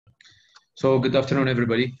So good afternoon,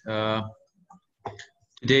 everybody. Today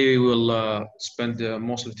we will spend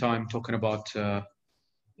most of the time talking about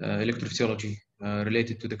electrophysiology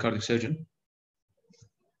related to the cardiac surgeon.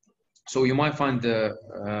 So you might find the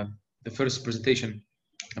first presentation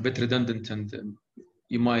a bit redundant, and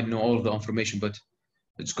you might know all of the information, but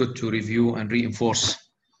it's good to review and reinforce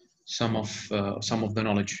some of the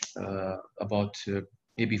knowledge about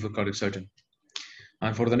AB for cardiac surgeon.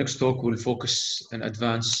 And for the next talk, we'll focus on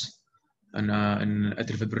advance in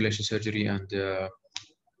atrial fibrillation surgery and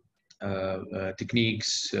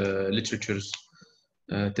techniques, literatures,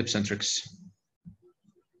 tips and tricks.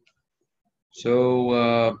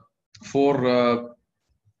 So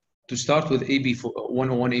to start with AB for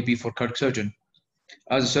 101 AB for cardiac surgeon,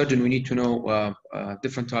 as a surgeon we need to know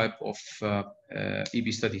different type of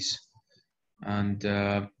EB studies, and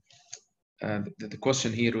the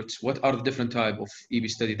question here is, what are the different type of EB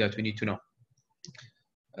study that we need to know?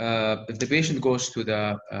 If the patient goes to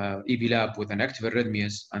the EB lab with an active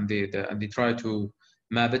arrhythmias and they try to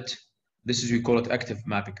map it, this is, we call it active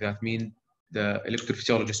mapping. That means the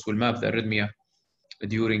electrophysiologist will map the arrhythmia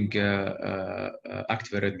during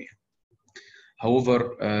active arrhythmia.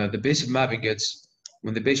 However, the basic mapping is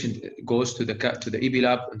when the patient goes to the EB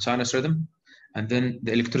lab in sinus rhythm, and then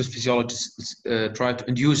the electrophysiologist try to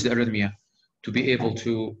induce the arrhythmia to be able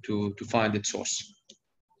to find its source.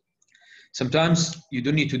 Sometimes you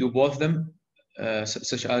don't need to do both of them,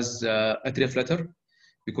 such as atrial flutter,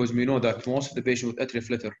 because we know that most of the patients with atrial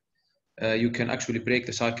flutter, you can actually break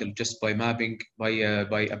the cycle just by mapping, by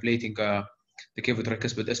ablating the cave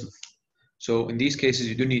tricuspid isthmus. So in these cases,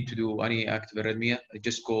 you don't need to do any active arrhythmia.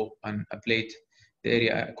 Just go and ablate the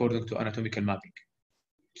area according to anatomical mapping.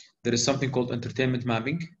 There is something called entertainment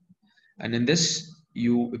mapping, and in this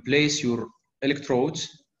you place your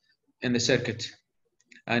electrodes in the circuit.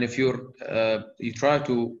 And if you try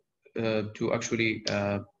to actually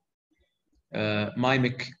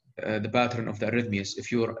mimic the pattern of the arrhythmias,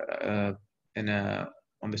 if you're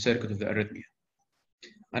on the circuit of the arrhythmia.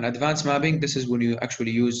 And advanced mapping, this is when you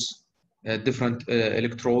actually use different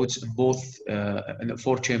electrodes in both in the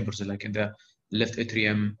four chambers, like in the left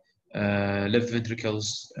atrium, left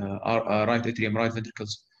ventricles, right atrium, right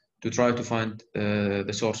ventricles, to try to find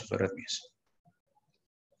the source of arrhythmias.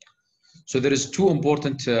 So there is two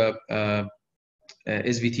important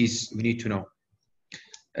SVTs we need to know,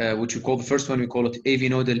 which we call, the first one, we call it AV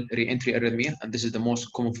nodal re-entry arrhythmia, and this is the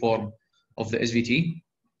most common form of the SVT.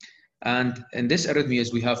 And in this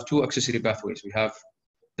arrhythmias, we have two accessory pathways. We have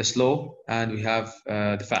the slow and we have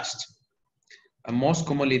the fast. And most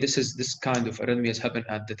commonly, this kind of arrhythmias happen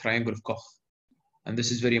at the triangle of Koch. And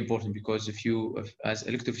this is very important because as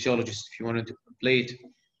electrophysiologist, if you want to ablate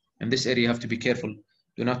in this area, you have to be careful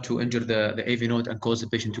not to injure the AV node and cause the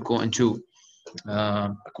patient to go into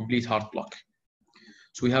a complete heart block.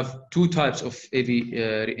 So we have two types of AV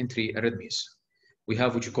re-entry arrhythmias. We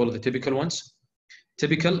have what you call the typical ones.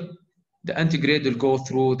 Typical, the antegrade will go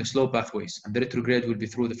through the slow pathways, and the retrograde will be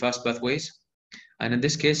through the fast pathways. And in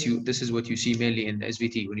this case, this is what you see mainly in the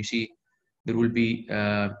SVT. When you see there will be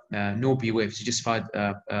no B waves, you just find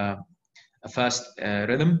a fast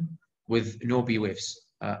rhythm with no B waves.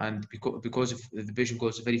 And because if the patient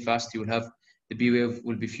goes very fast, you will have the B wave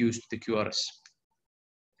will be fused to the QRS.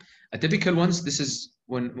 A typical ones, this is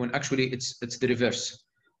when actually it's the reverse.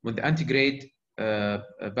 When the antegrade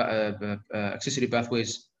accessory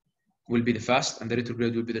pathways will be the fast and the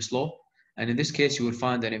retrograde will be the slow. And in this case, you will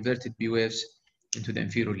find an inverted B waves into the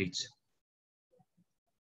inferior leads.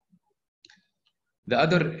 The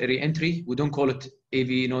other re-entry, we don't call it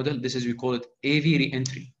AV nodal. This is, we call it AV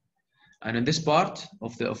re-entry. And in this part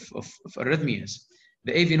of arrhythmias,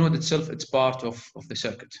 the AV node itself, it's part of the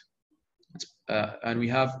circuit. And we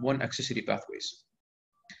have one accessory pathways.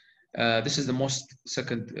 This is the most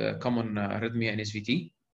second common arrhythmia in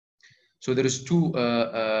SVT. So there is two,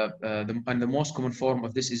 and the most common form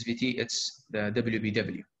of this SVT, it's the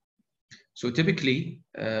WBW. So typically,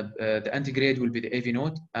 the antegrade will be the AV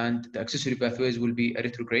node, and the accessory pathways will be a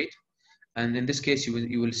retrograde. And in this case,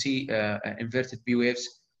 you will see inverted B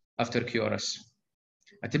waves after QRS.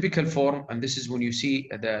 A typical form, and this is when you see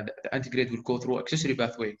the antegrade will go through accessory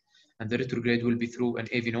pathway, and the retrograde will be through an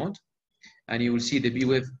AV node, and you will see the B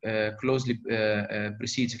wave closely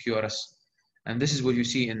precedes QRS. And this is what you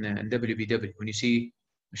see in WBW, when you see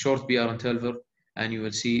a short BR interval, and you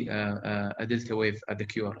will see a delta wave at the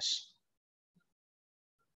QRS.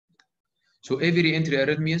 So AV re-entry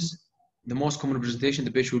arrhythmias, the most common presentation,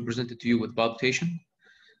 the patient will present it to you with palpitation,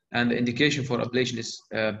 and the indication for ablation is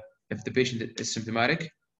if the patient is symptomatic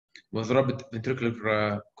with rapid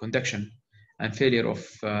ventricular conduction and failure of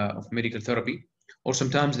medical therapy, or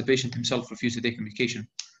sometimes the patient himself refuses to take medication,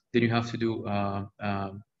 then you have to do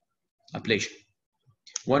ablation.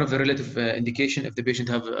 One of the relative indication if the patient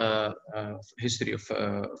have a history of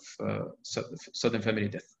sudden family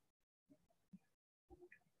death.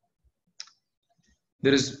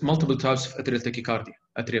 There is multiple types of atrial tachycardia: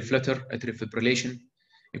 atrial flutter, atrial fibrillation,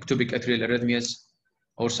 ectopic atrial arrhythmias,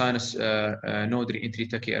 or sinus node re-entry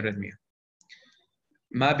tachyarrhythmia.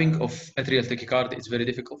 Mapping of atrial tachycardia is very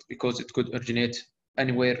difficult because it could originate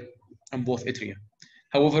anywhere on both atria.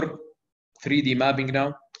 However, 3D mapping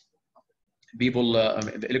now, people,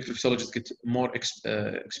 the electrophysiologists get more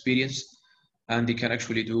experience, and they can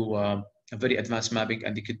actually do a very advanced mapping,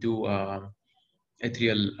 and they could do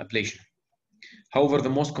atrial ablation. However, the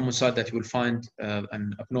most common site that you will find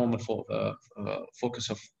an abnormal focus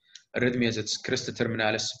of arrhythmias, it's crista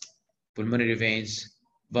terminalis, pulmonary veins,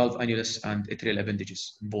 valve annulus, and atrial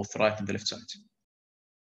appendages, both right and the left side.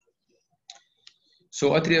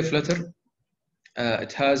 So atrial flutter,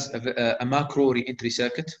 it has a macro re-entry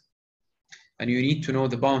circuit, and you need to know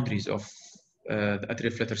the boundaries of the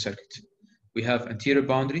atrial flutter circuit. We have anterior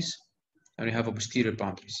boundaries, and we have a posterior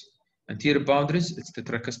boundaries. Anterior boundaries, it's the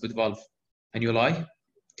tricuspid valve annuli.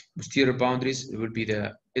 Posterior boundaries, it will be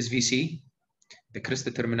the SVC, the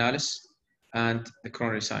crista terminalis, and the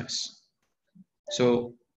coronary sinus.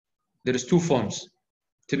 So there is two forms,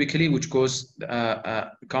 typically, which goes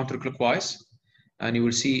counterclockwise, and you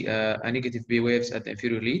will see a negative B waves at the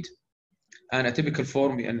inferior lead, and a typical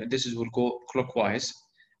form, and this will go clockwise,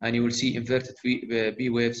 and you will see inverted B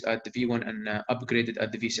waves at the V1 and upgraded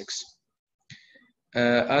at the V6.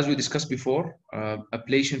 As we discussed before,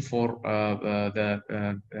 ablation for the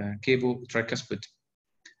cabo tricuspid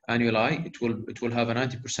annuli, it will have a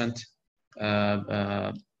 90%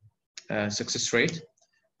 success rate,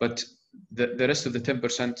 but the rest of the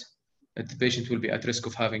 10%, the patient will be at risk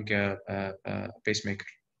of having a pacemaker.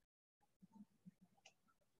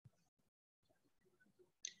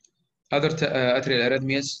 Other atrial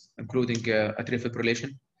arrhythmias, including atrial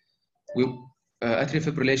fibrillation. Atrial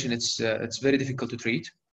fibrillation, it's very difficult to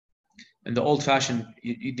treat. In the old-fashioned,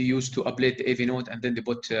 they used to ablate the AV node and then they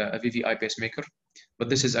put a VVI pacemaker. But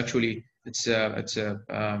this is actually this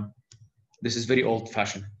is very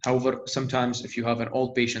old-fashioned. However, sometimes if you have an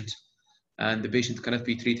old patient and the patient cannot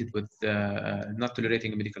be treated with not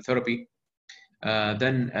tolerating medical therapy,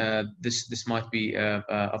 then this might be a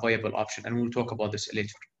viable option, and we'll talk about this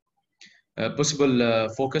later. Possible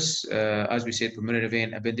focus, as we said, pulmonary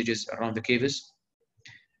vein appendages around the caves.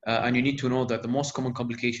 And you need to know that the most common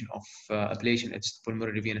complication of ablation is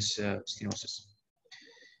pulmonary venous stenosis.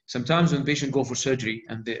 Sometimes when patients go for surgery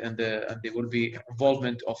and there will be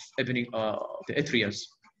involvement of opening the atrias,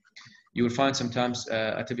 you will find sometimes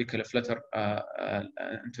a typical flutter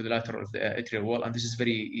into the lateral of the atrial wall, and this is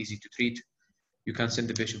very easy to treat. You can send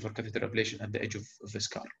the patient for catheter ablation at the edge of the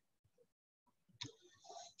scar.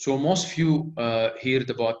 So most of you heard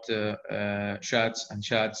about SHADs and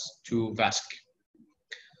SHADs to VASC.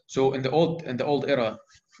 So in the old era,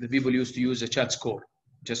 the people used to use a CHAD score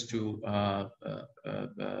just to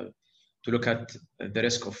look at the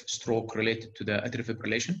risk of stroke related to the atrial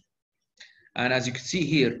fibrillation. And as you can see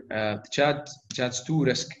here, the CHAD's 2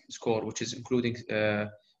 risk score, which is including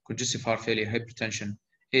congestive heart failure, hypertension,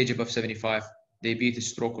 age above 75, diabetes,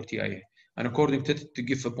 stroke, or TIA. And according to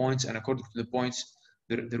give the points, and according to the points,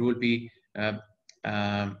 there will be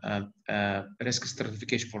risk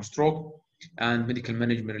stratification for stroke and medical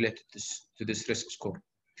management related to this risk score.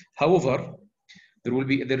 However,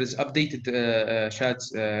 there is updated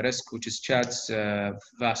CHAD's risk, which is CHAD's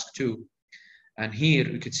VASC2, and here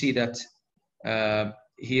you can see that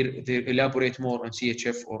here they elaborate more on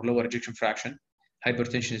CHF or lower ejection fraction.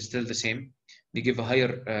 Hypertension is still the same. They give a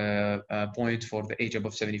higher point for the age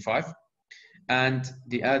above 75. And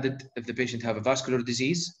they added if the patient have a vascular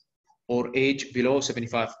disease or age below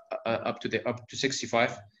 75 up to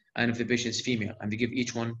 65, and if the patient is female, and they give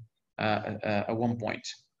each one a 1 point.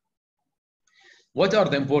 What are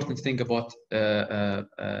the important things about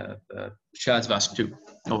SHADS VASC2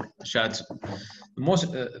 or SHADS?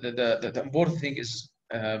 The important thing is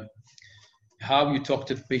how you talk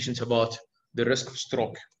to the patients about the risk of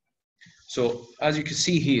stroke. So as you can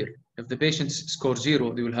see here, if the patient scores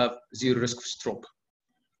 0, they will have 0 risk of stroke.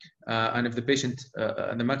 And if the patient,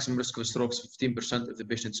 and the maximum risk of stroke is 15%, if the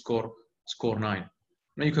patient score 9.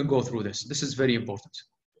 Now you can go through this. This is very important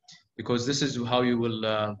because this is how you will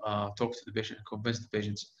talk to the patient and convince the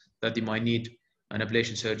patients that they might need an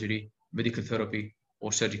ablation surgery, medical therapy,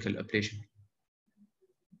 or surgical ablation.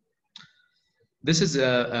 This is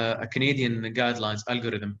a Canadian guidelines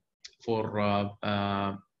algorithm for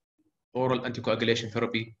oral anticoagulation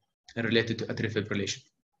therapy related to atrial fibrillation.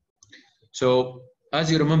 So as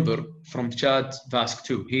you remember from CHAD VASC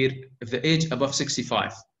 2, here, if the age above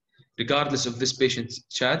 65, regardless of this patient's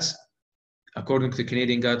CHADs, according to the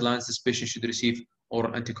Canadian guidelines, this patient should receive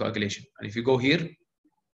oral anticoagulation. And if you go here,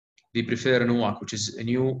 they prefer NOAC, which is a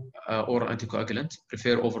new oral anticoagulant,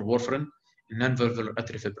 prefer over warfarin in non-valvular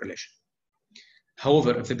atrial fibrillation.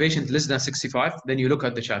 However, if the patient less than 65, then you look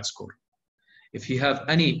at the CHAD score. If he have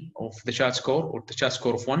any of the CHAD score or the CHAD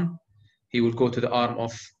score of 1, he will go to the arm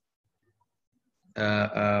of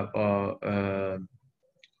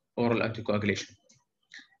oral anticoagulation.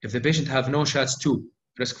 If the patient have no CHADS2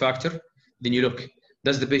 risk factor, then you look,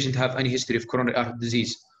 does the patient have any history of coronary artery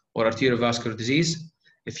disease or arteriovascular disease?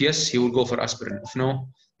 If yes, he will go for aspirin. If no,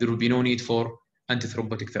 there will be no need for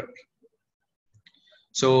antithrombotic therapy.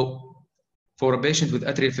 So for a patient with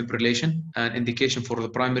atrial fibrillation, an indication for the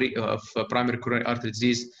primary coronary artery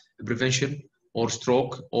disease prevention or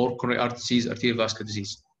stroke or coronary artery disease, arteriovascular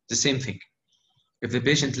disease, the same thing. If the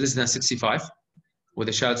patient less than 65 with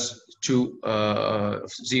a CHADS2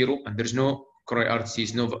 0 and there's no coronary artery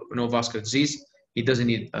disease, no vascular disease, he doesn't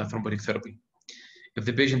need thrombotic therapy. If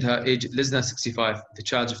the patient has age less than 65, the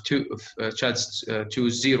CHADS2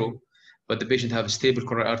 is 0, but the patient have a stable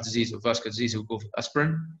coronary artery disease or vascular disease, he will go for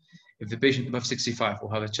aspirin. If the patient above 65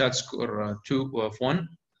 will have a CHAD score 2 of 1,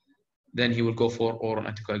 then he will go for oral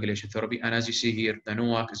anticoagulation therapy. And as you see here, the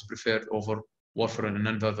NOAC is preferred over warfarin and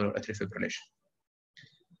non-valvular atrial fibrillation.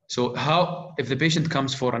 So how, if the patient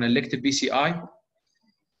comes for an elective BCI,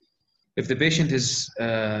 if the patient is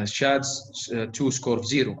CHADS2 score of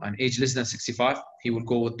 0 and age less than 65, he will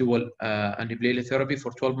go with dual antiplatelet therapy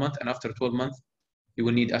for 12 months, and after 12 months, he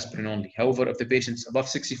will need aspirin only. However, if the patient is above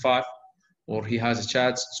 65 or he has a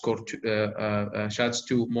CHADS score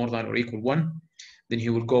CHADS2 more than or equal 1, then he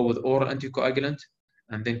will go with oral anticoagulant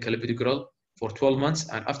and then clopidogrel for 12 months,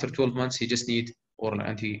 and after 12 months, he just need oral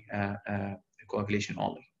anticoagulation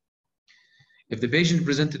only. If the patient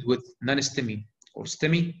presented with non-STEMI or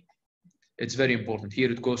STEMI, it's very important. Here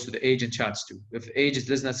it goes to the age and CHADS2. If the age is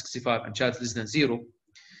less than 65 and CHADS less than 0,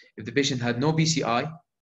 if the patient had no BCI,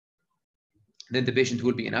 then the patient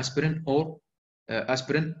will be in aspirin or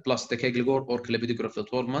aspirin plus ticagrelor or clopidogrel for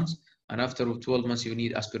 12 months, and after 12 months you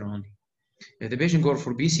need aspirin only. If the patient goes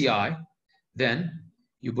for BCI, then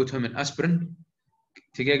you put him in aspirin,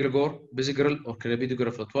 ticagrelor, bisagrel, or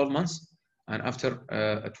clopidogrel for 12 months, and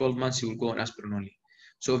after 12 months you will go on aspirin only.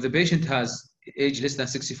 So if the patient has age less than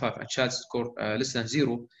 65 and CHADS score less than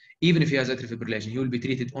 0, even if he has atrial fibrillation, he will be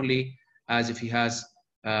treated only as if he has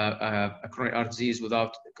a coronary artery disease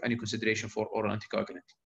without any consideration for oral anticoagulant.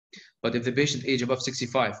 But if the patient age above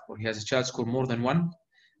 65 or he has a CHADS score more than 1,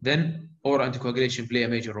 then oral anticoagulation play a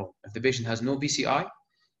major role. If the patient has no BCI,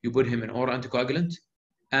 you put him in oral anticoagulant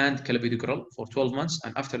and clopidogrel for 12 months,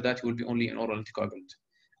 and after that he will be only an oral anticoagulant.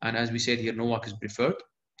 And as we said here, NOAC is preferred.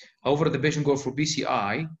 However, if the patient goes for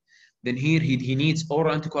BCI, then here he needs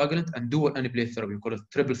oral anticoagulant and dual antiplatelet therapy. We call it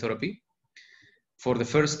triple therapy for the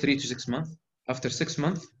first 3 to 6 months. After 6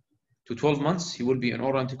 months to 12 months, he will be an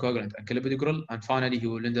oral anticoagulant and clopidogrel, and finally he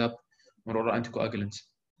will end up on oral anticoagulants.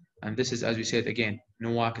 And this is, as we said again,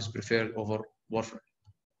 NOAC is preferred over warfarin.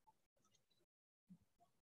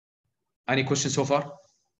 Any questions so far?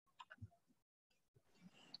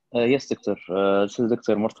 Yes, Doctor. This is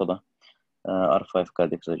Dr. Murtada, R5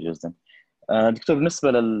 cardiac surgeon. دكتور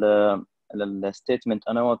بالنسبة للstatement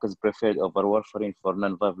NOAC is preferred over warfarin for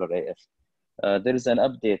non-valvular AF. There is an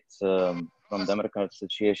update from the American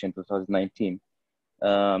Association 2019,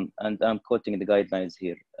 and I'm quoting the guidelines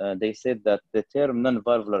here. They said that the term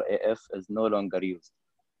non-valvular AF is no longer used.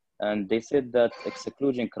 And they said that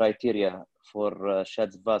exclusion criteria for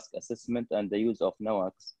CHADS-VASC assessment and the use of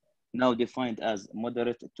NOACs now defined as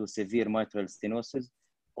moderate to severe mitral stenosis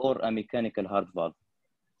or a mechanical heart valve.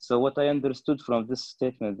 So what I understood from this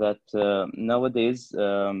statement that nowadays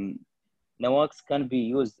NOACs can be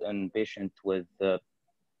used in patients with,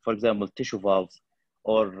 for example, tissue valves,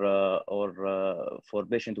 or for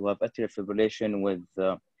patients who have atrial fibrillation with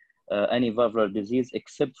any valvular disease,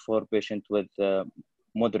 except for patients with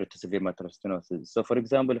moderate to severe mitral stenosis. So, for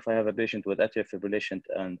example, if I have a patient with atrial fibrillation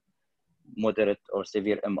and moderate or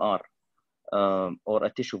severe MR, or a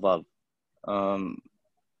tissue valve,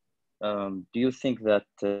 do you think that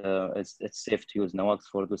it's safe to use NOACs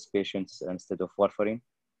for those patients instead of warfarin?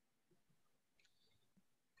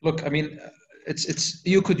 Look, I mean, it's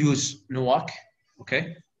you could use NOAC,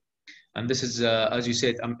 okay, and this is as you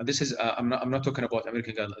said, I'm not talking about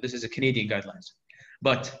American guidelines. This is a Canadian guidelines,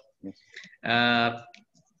 but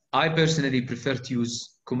I personally prefer to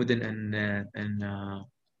use Coumadin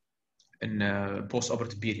in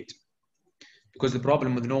post-operative period. Because the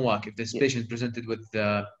problem with NOAC, if this patient presented with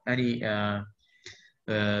any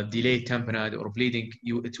delayed tamponade or bleeding,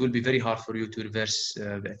 it will be very hard for you to reverse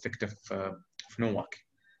the effect of NOAC.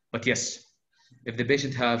 But yes, if the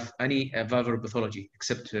patient have any valvular pathology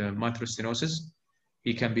except mitral stenosis,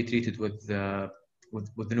 he can be treated with the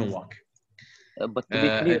NOAC. But to be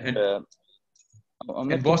clear, I'm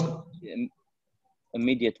not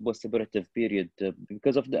immediate post-operative period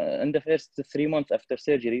because of in the first 3 months after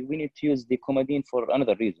surgery, we need to use the Coumadin for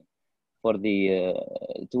another reason, for the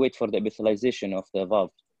to wait for the epithelialization of the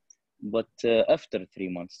valve. But after 3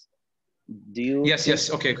 months, do you? Yes.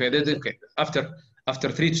 Okay. After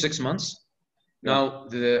 3 to 6 months. Now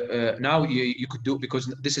now you could do, because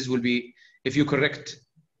this will be, if you correct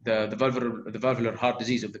the valvular heart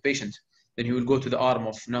disease of the patient, then he will go to the arm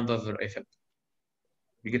of non-valvular AFib.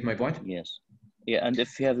 You get my point? Yes. Yeah, and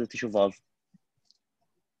if you have the tissue valve?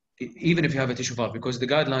 Even if you have a tissue valve, because the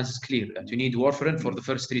guidelines is clear that you need warfarin for the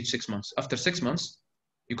first 3 to 6 months. After 6 months,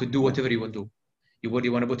 you could do whatever you want to do. You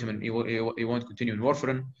want to put him in, you want to continue in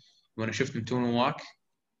warfarin, you want to shift him to NOAC,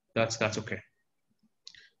 that's okay.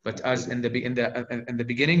 But as in the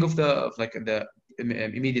beginning of the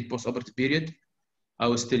immediate post-operative period, I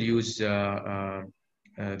will still use the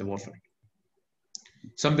warfarin.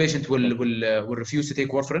 Some patients will refuse to take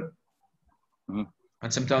warfarin,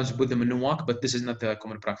 and sometimes put them in NOAC, but this is not the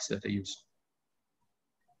common practice that I use.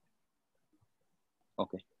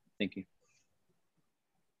 Okay, thank you.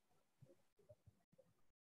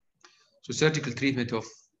 So surgical treatment of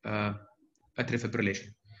atrial fibrillation.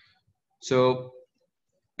 So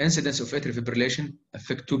incidence of atrial fibrillation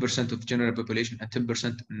affect 2% of the general population and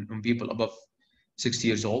 10% on people above 60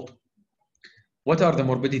 years old. What are the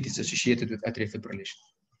morbidities associated with atrial fibrillation?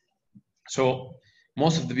 So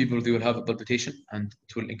most of the people, they will have a palpitation, and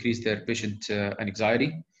it will increase their patient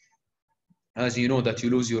anxiety. As you know that you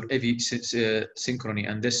lose your AV synchrony,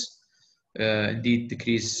 and this indeed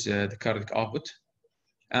decrease the cardiac output.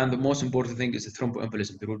 And the most important thing is the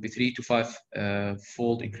thromboembolism. There will be 3 to 5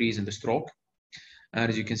 fold increase in the stroke. And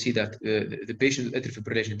as you can see that the patient with atrial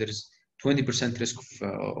fibrillation, there is 20% risk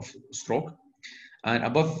of stroke. And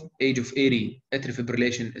above age of 80, atrial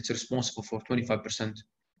fibrillation, it's responsible for 25%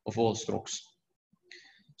 of all strokes.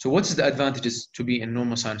 So what's the advantages to be in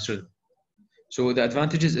normal sinus rhythm? So the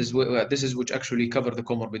advantages is this is which actually cover the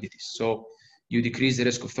comorbidities. So you decrease the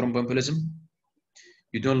risk of thromboembolism.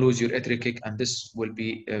 You don't lose your atrial kick, and this will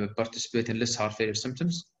be participate in less heart failure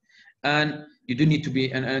symptoms. And you do need to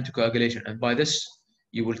be an anticoagulation, and by this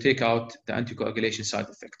you will take out the anticoagulation side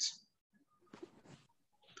effects.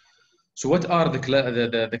 So what are the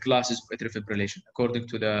classes of atrial fibrillation according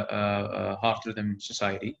to the Heart Rhythm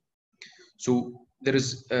Society? So there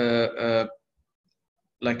is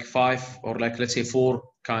like 5 or like let's say 4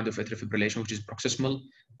 kind of atrial fibrillation, which is paroxysmal,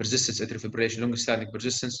 persistent atrial fibrillation, long-standing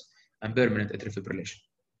persistence, and permanent atrial fibrillation.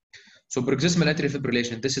 So paroxysmal atrial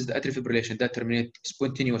fibrillation, this is the atrial fibrillation that terminates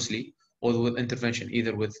spontaneously or with intervention,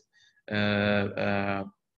 either with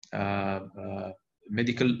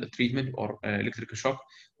medical treatment or electrical shock,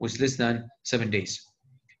 with less than 7 days.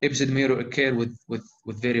 Episode may occur with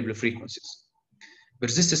variable frequencies.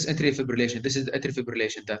 Persistent atrial fibrillation, this is the atrial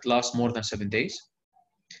fibrillation that lasts more than 7 days.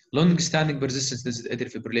 Long-standing persistence, this is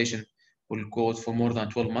atrial fibrillation, will go for more than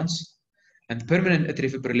 12 months. And permanent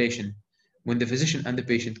atrial fibrillation, when the physician and the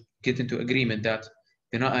patient get into agreement that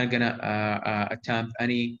they're not going to attempt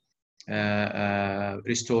any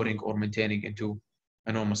restoring or maintaining into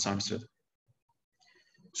a normal sinus rhythm.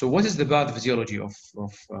 So what is the pathophysiology of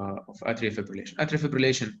atrial fibrillation? Atrial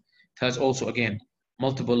fibrillation has also, again,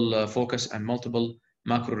 multiple focus and multiple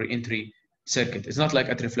macro re-entry circuit. It's not like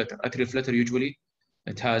atrial flutter. Atrial flutter usually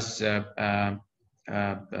it has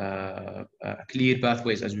clear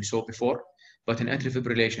pathways, as we saw before, but in atrial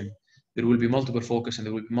fibrillation there will be multiple focus and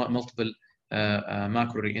there will be multiple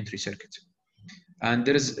macro re-entry circuits. And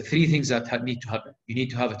there is 3 things that need to happen. You need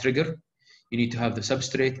to have a trigger, you need to have the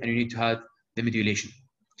substrate, and you need to have the modulation.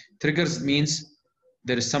 Triggers means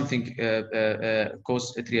there is something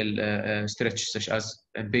cause atrial stretch, such as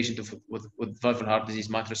in patients with valvular heart disease,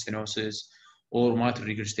 mitral stenosis, or mitral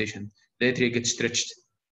regurgitation. The atria gets stretched.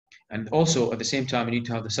 And also at the same time, you need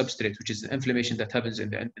to have the substrate, which is the inflammation that happens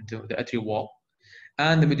into the atrial wall.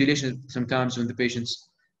 And the modulation, sometimes when the patients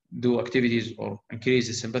do activities or increase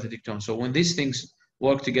the sympathetic tone. So when these things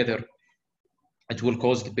work together, it will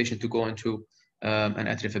cause the patient to go into an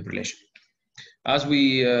atrial fibrillation. As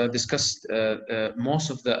we discussed, most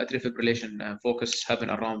of the atrial fibrillation focus happen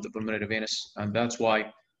around the pulmonary venous, and that's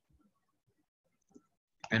why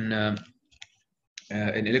in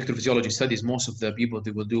electrophysiology studies, most of the people,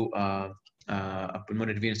 they will do a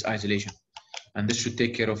pulmonary venous isolation. and this should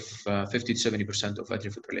take care of 50 to 70% of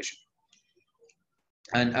atrial fibrillation.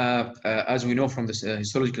 And as we know from the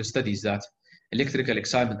histological studies, that electrical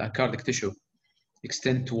excitement and cardiac tissue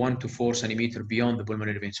extend to 1 to 4 centimeters beyond the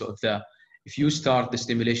pulmonary vein. So if you start the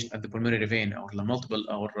stimulation at the pulmonary vein or the multiple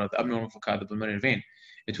or the abnormal foci of the pulmonary vein,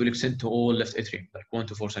 it will extend to all left atrium, like 1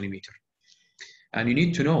 to 4 centimeters. And you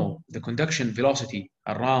need to know the conduction velocity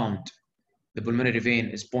around the pulmonary vein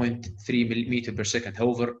is 0.3 millimeter per second.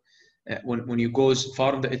 However, when you go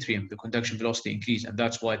far in the atrium, the conduction velocity increases, and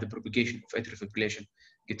that's why the propagation of atrial fibrillation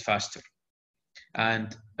gets faster.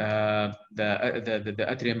 And the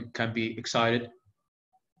atrium can be excited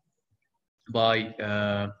by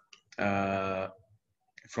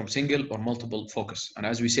from single or multiple focus. And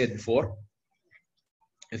as we said before,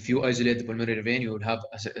 if you isolate the pulmonary vein, you would have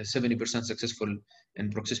a 70% successful in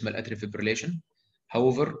paroxysmal atrial fibrillation.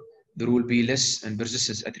 However, there will be less in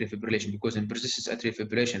persistent atrial fibrillation, because in persistent atrial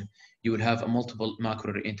fibrillation, you will have a multiple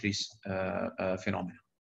macro reentries phenomena.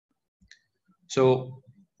 So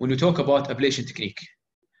when you talk about ablation technique,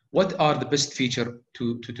 what are the best features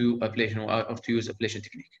to do ablation or to use ablation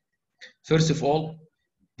technique? First of all,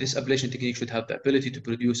 this ablation technique should have the ability to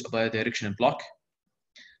produce a bidirectional block.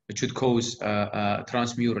 It should cause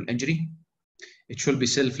transmural injury. It should be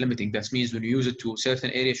self-limiting. That means when you use it to a certain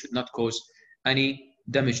area, it should not cause any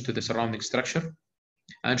damage to the surrounding structure,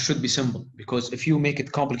 and should be simple, because if you make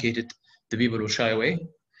it complicated, the people will shy away,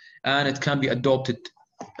 and it can be adopted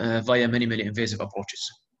via minimally invasive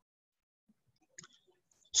approaches.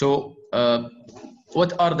 So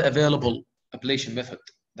what are the available ablation methods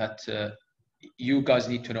that you guys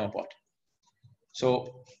need to know about?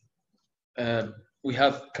 So we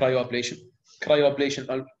have cryoablation.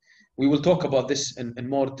 Cryoablation, we will talk about this in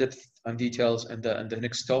more depth and details in the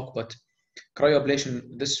next talk, but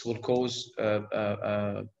cryoablation, this will cause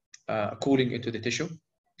cooling into the tissue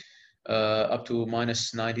up to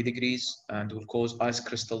minus 90 degrees, and will cause ice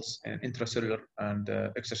crystals in intracellular and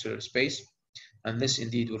extracellular space. And this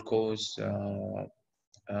indeed will cause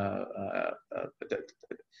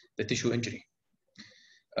the tissue injury.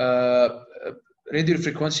 Radio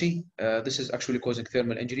frequency, this is actually causing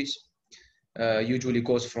thermal injuries. Usually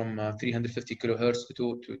goes from 350 kilohertz to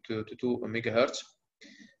 2 megahertz.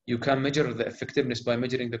 You can measure the effectiveness by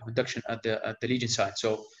measuring the conduction at the lesion site.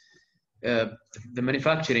 So the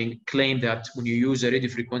manufacturing claim that when you use a radio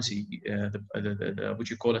frequency, what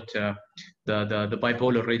you call it, the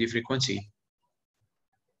bipolar radio frequency,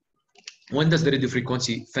 when does the radio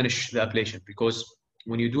frequency finish the ablation? Because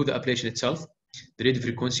when you do the ablation itself, the radio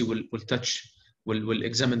frequency will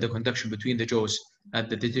examine the conduction between the jaws and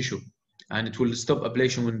the tissue, and it will stop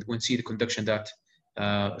ablation when see the conduction that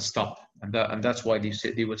stop, and that's why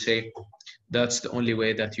they will say that's the only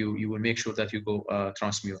way that you will make sure that you go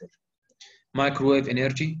transmural. Microwave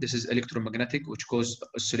energy, this is electromagnetic, which causes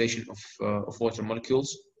oscillation of water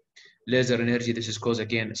molecules. Laser energy, this is cause,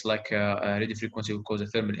 again, it's like radio frequency will cause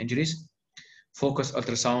thermal injuries. Focus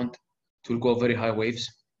ultrasound, it will go very high waves.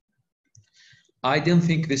 I don't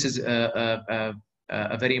think this is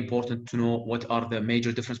very important to know what are the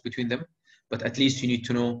major difference between them, but at least you need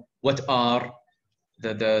to know what are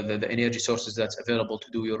the energy sources that's available to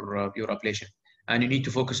do your ablation. And you need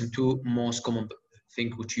to focus on two most common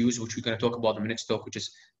things which we're going to talk about in the next talk, which is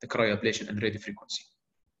the cryoablation and radio frequency.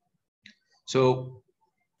 So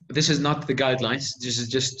this is not the guidelines. This is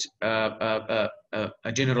just a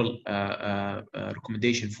general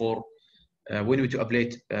recommendation for when we to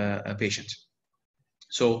ablate a patient.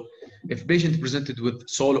 So if a patient presented with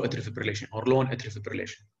solo atrial fibrillation or lone atrial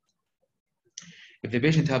fibrillation, if the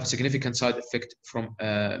patient have a significant side effect from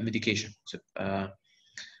medication,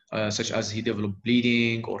 such as he developed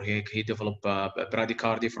bleeding, or he developed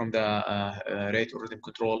bradycardia from the rate or rhythm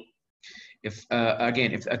control. If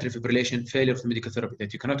again, if atrial fibrillation, failure of medical therapy,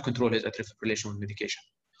 that you cannot control his atrial fibrillation with medication,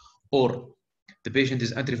 or the patient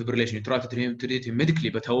is atrial fibrillation, you try to treat him medically,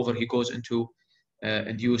 but however he goes into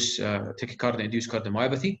tachycardia, induced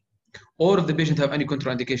cardiomyopathy, or if the patient have any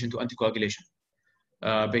contraindication to anticoagulation.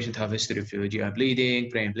 Patient have history of GI bleeding,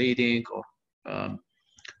 brain bleeding,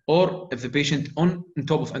 or if the patient on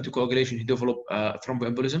top of anticoagulation he develop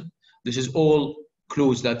thromboembolism. This is all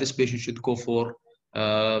clues that this patient should go for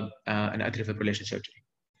an atrial fibrillation surgery.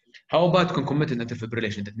 How about concomitant atrial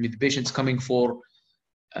fibrillation? That means the patient's coming for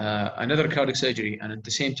another cardiac surgery, and at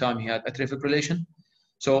the same time he had atrial fibrillation.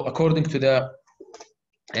 So according to the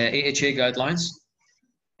AHA guidelines,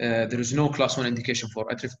 there is no class 1 indication for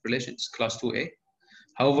atrial fibrillation, it's class 2A.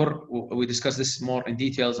 However, we discuss this more in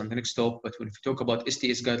details on the next talk, but when we talk about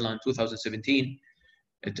STS guideline 2017,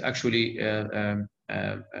 it's actually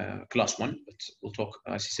class 1, but we'll talk,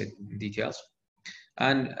 as I said, in details.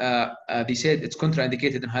 And they said it's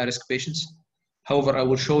contraindicated in high-risk patients. However, I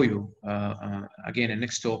will show you again in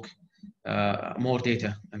next talk more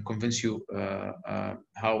data and convince you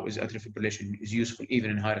how is atrial fibrillation is useful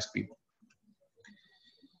even in high-risk people.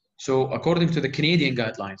 So according to the Canadian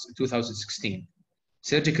guidelines in 2016,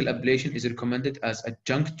 surgical ablation is recommended as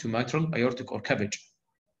adjunct to mitral, aortic, or CABG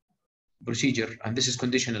procedure, and this is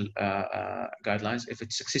conditional guidelines if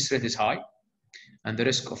its success rate is high and the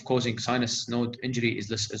risk of causing sinus node injury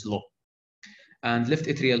is low. And left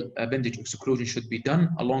atrial appendage exclusion should be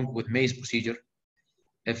done along with Mays procedure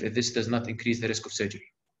if this does not increase the risk of surgery.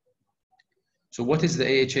 So what is the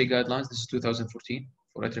AHA guidelines? This is 2014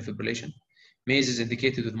 for atrial fibrillation. Mays is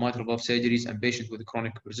indicated with mitral valve surgeries and patients with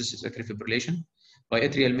chronic resistant atrial fibrillation.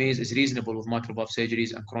 Biatrial Mays is reasonable with mitral valve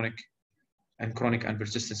surgeries and chronic and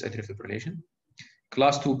persistent atrial fibrillation.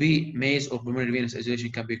 Class 2B Mays or pulmonary venous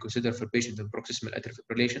isolation can be considered for patients with paroxysmal atrial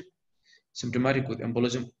fibrillation, symptomatic with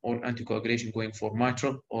embolism or anticoagulation going for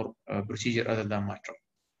mitral or procedure other than mitral.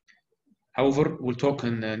 However, we'll talk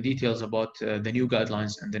in details about the new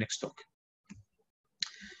guidelines in the next talk.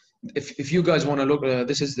 If you guys want to look,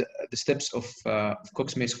 this is the steps of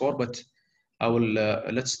Cox Maze 4, but I will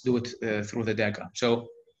let's do it through the diagram. So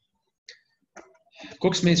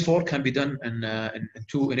Cox Maze 4 can be done in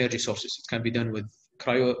two energy sources. It can be done with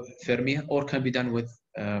cryothermia or can be done with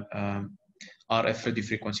RF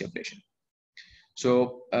radiofrequency ablation.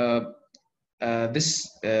 So this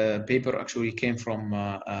paper actually came from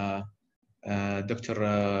Dr.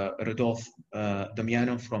 Rodolphe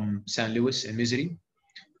Damiano from St. Louis in Missouri,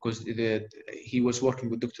 because he was working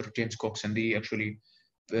with Dr. James Cox, and they actually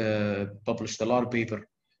published a lot of paper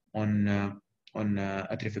on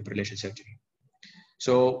atrial fibrillation surgery.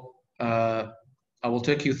 So I will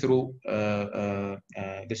take you through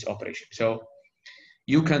this operation. So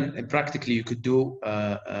you can practically you could do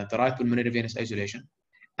the right pulmonary venous isolation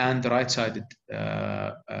and the right-sided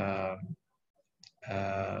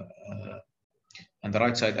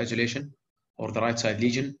isolation or the right side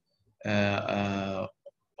lesion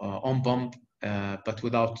on pump, but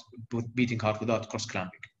without beating heart, without cross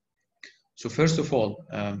clamping. So first of all,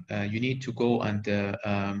 you need to go and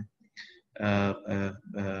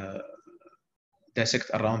dissect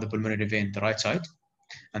around the pulmonary vein, the right side,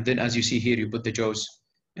 and then as you see here, you put the jaws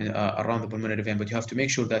around the pulmonary vein, but you have to make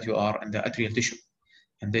sure that you are in the atrial tissue,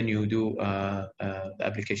 and then you do the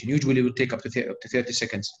application. Usually it will take up to 30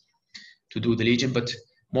 seconds to do the lesion, but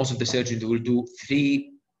most of the surgeons will do 3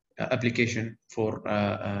 application for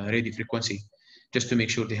radio frequency just to make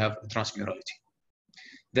sure they have transmurality.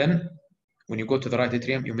 Then when you go to the right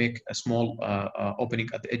atrium, you make a small opening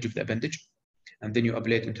at the edge of the appendage, and then you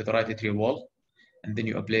ablate into the right atrial wall, and then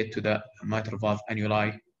you ablate to the mitral valve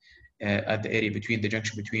annuli at the area between the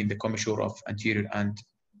junction between the commissure of anterior and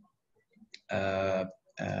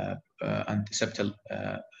septal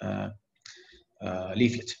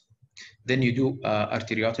leaflet. Then you do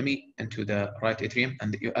arteriotomy into the right atrium,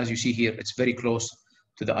 and as you see here, it's very close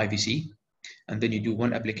to the IVC. And then you do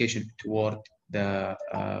 1 application toward the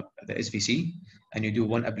SVC, and you do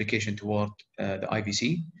 1 application toward the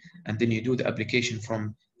IVC, and then you do the application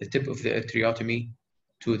from the tip of the arteriotomy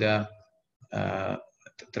to the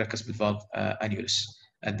tricuspid valve annulus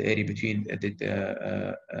at the area between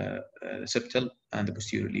the septal and the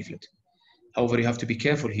posterior leaflet. However, you have to be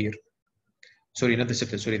careful here. Sorry, not the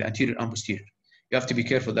septal, sorry, the anterior and posterior. You have to be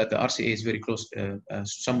careful that the RCA is very close.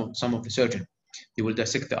 Some of the surgeons, they will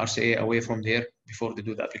dissect the RCA away from there before they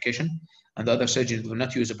do the application. And the other surgeons will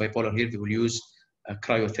not use a bipolar here, they will use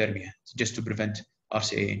cryothermia just to prevent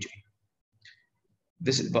RCA injury.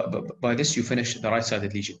 By this, you finish the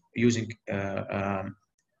right-sided lesion using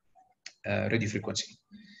radiofrequency.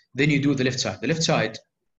 Then you do the left side. The left side,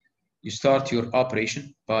 you start your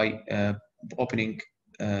operation by opening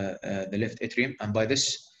the left atrium, and by this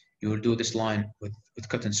you will do this line with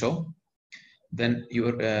cut and sew. Then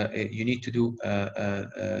you need to do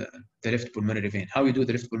the left pulmonary vein. How you do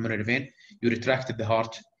the left pulmonary vein? You retracted the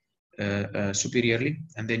heart superiorly,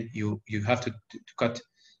 and then you have to cut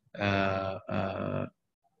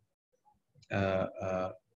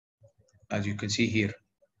as you can see here,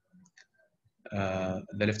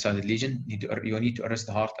 the left-sided lesion. You need to arrest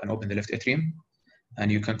the heart and open the left atrium,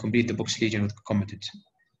 and you can complete the box lesion with concomitant.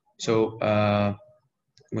 So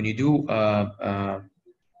when you do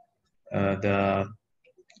the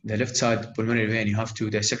left side pulmonary vein, you have to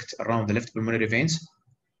dissect around the left pulmonary veins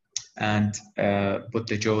and put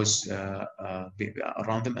the jaws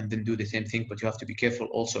around them, and then do the same thing. But you have to be careful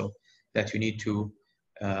also that you need to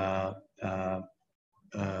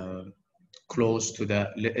close to the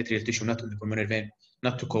atrial tissue, not in the pulmonary vein,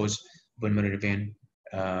 not to cause pulmonary vein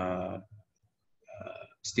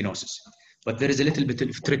stenosis. But there is a little bit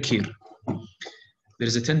of trick here. There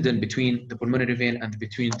is a tendon between the pulmonary vein and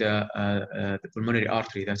between the pulmonary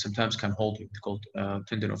artery that sometimes can hold you. It's called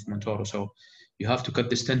tendon of Montoro. So you have to cut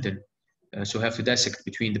this tendon. So you have to dissect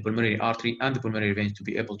between the pulmonary artery and the pulmonary veins to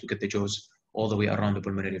be able to get the jaws all the way around the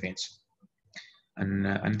pulmonary veins.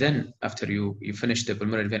 And then after you finish the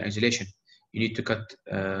pulmonary vein isolation, you need to cut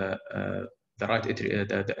the right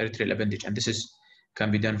the atrial appendage, and this can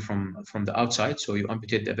be done from the outside. So you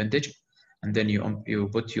amputate the appendage, and then you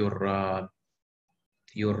put your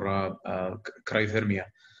cryothermia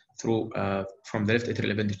through from the left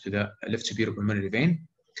atrial appendage to the left superior pulmonary vein,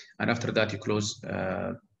 and after that you close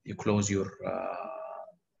your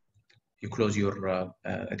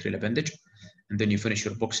atrial appendage, and then you finish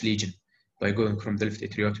your box lesion by going from the left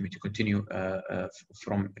atriotomy to continue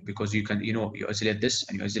because you isolate this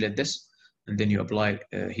and you isolate this, and then you apply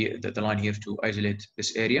here the line here to isolate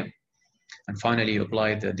this area, and finally you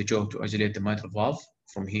apply the jaw to isolate the mitral valve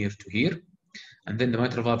from here to here, and then the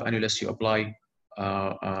mitral valve annulus you apply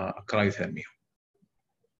cryothermia.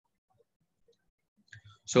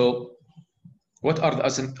 So what are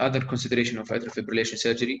the other considerations of atrial fibrillation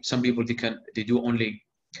surgery? Some people they do only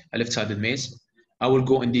a left-sided maze. I will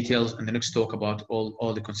go in details in the next talk about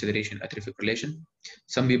all the consideration atrial fibrillation.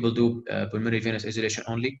 Some people do pulmonary venous isolation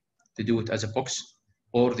only. They do it as a box,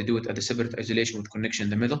 or they do it as a separate isolation with connection in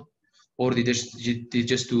the middle, or they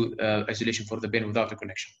just do isolation for the vein without a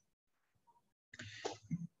connection.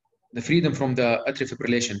 The freedom from the atrial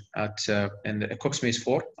fibrillation in the Cox Maze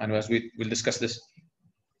 4, and as we will discuss this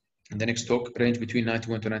in the next talk, range between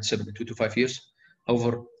 91 to 97 in 2 to 5 years.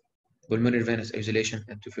 However, pulmonary venous isolation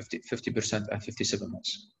to 50% at 57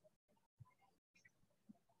 months.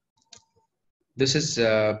 This is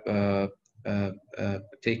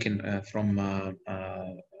taken from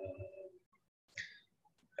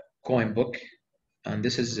Cohen book, and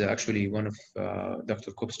this is actually one of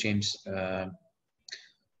Dr. Cox James'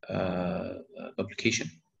 publication.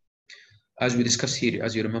 As we discussed here,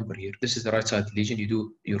 as you remember here, this is the right side lesion. You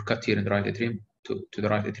do your cut here in the right atrium to the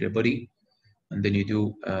right atrial body, and then you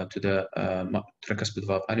do to the tricuspid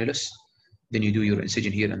valve annulus. Then you do your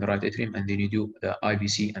incision here in the right atrium, and then you do the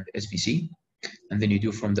IVC and the SVC, and then you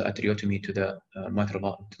do from the atriotomy to the mitral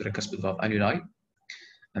valve, to the tricuspid valve annuli,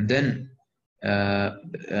 and then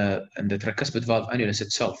and the tricuspid valve annulus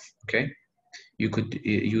itself. Okay, you could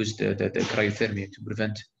use the cryothermia to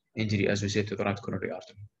prevent injury, as we said, to the right coronary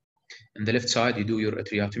artery. On the left side, you do your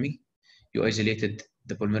atriotomy. You isolated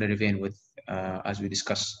the pulmonary vein with, as we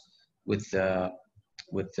discussed, with the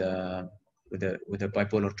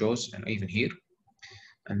bipolar jaws, and even here.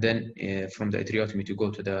 And then from the atriotomy to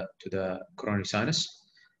go to the coronary sinus,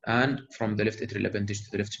 and from the left atrial appendage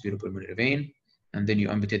to the left superior pulmonary vein. And then you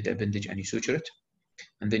amputate the appendage and you suture it.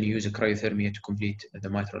 And then you use a cryothermia to complete the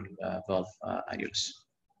mitral valve annulus.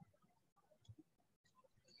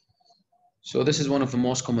 So this is one of the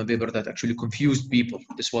most common papers that actually confused people.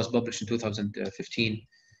 This was published in 2015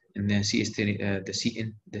 in the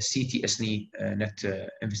CTSNE net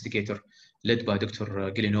investigator led by Dr.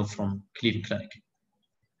 Gilinov from Cleveland Clinic.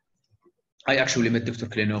 I actually met Dr.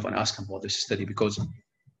 Gilinov and asked him about this study, because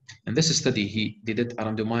in this study they did a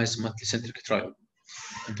randomized multicentric trial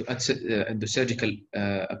into surgical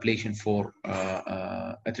ablation for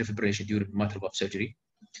atrial fibrillation during mitral valve surgery.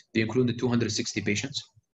 They included 260 patients.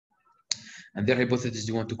 And their hypothesis,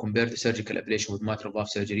 they want to compare the surgical ablation with mitral valve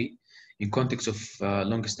surgery in context of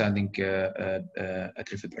long-standing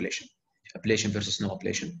atrial fibrillation, ablation versus no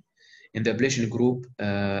ablation. In the ablation group,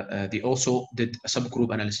 they also did a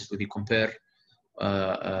subgroup analysis where they compare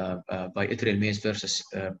by atrial maze versus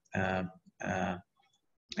a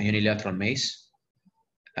unilateral maze.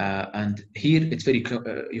 And here it's very,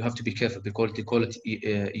 you have to be careful because they call it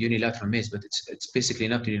unilateral maze, but it's basically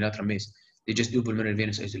not unilateral maze. They just do pulmonary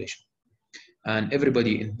venous isolation. And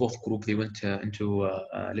everybody in both groups, they went into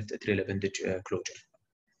left atrial appendage closure.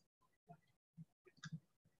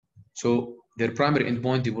 So their primary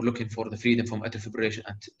endpoint, they were looking for the freedom from atrial fibrillation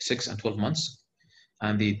at 6 and 12 months.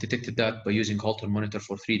 And they detected that by using Holter monitor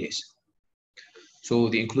for 3 days. So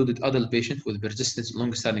they included adult patients with persistence,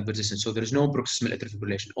 long-standing persistence. So there is no paroxysmal atrial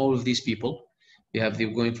fibrillation. All of these people, they're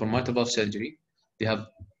going for mitral valve surgery. They have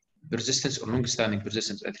persistence or long-standing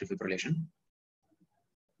persistence atrial fibrillation.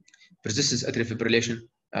 Persistence atrial fibrillation,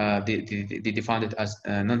 they defined it as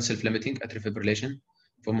non-self-limiting atrial fibrillation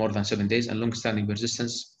for more than 7 days, and long-standing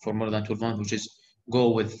persistence for more than 12 months, which is go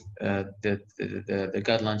with the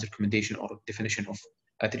guidelines recommendation or definition of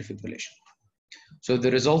atrial fibrillation. So the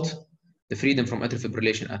result, the freedom from atrial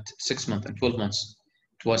fibrillation at 6 months and 12 months,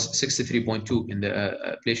 it was 63.2 in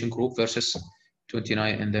the ablation group versus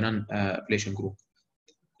 29 in the non-ablation group.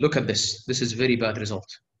 look at this. This is very bad result.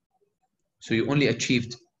 So you only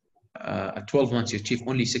achieved, at 12 months, you achieved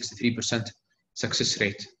only 63% success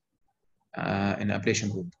rate in the ablation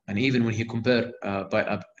group. And even when he compared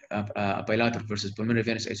bilateral versus pulmonary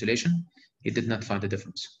venous isolation, he did not find a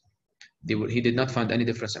difference. He did not find any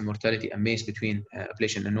difference in mortality and MACE between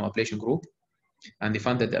ablation and no ablation group. And they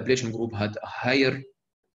found that the ablation group had a higher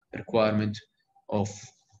requirement of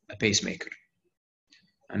a pacemaker.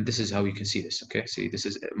 And this is how you can see this, okay? See, this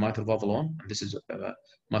is mitral valve alone, and this is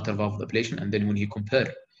mitral valve ablation. And then when he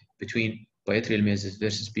compared between biatrial MACE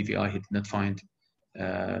versus PVI, he did not find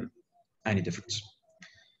any difference.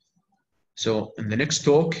 So in the next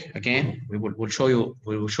talk, again, we'll show you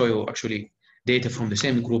actually data from the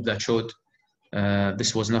same group that showed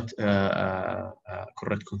this was not a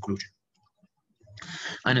correct conclusion.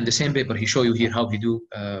 And in the same paper, he show you here how he do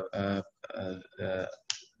the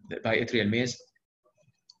biatrial MACE.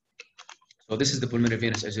 So this is the pulmonary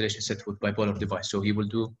venous isolation set with bipolar device. So he will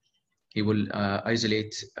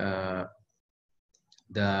isolate the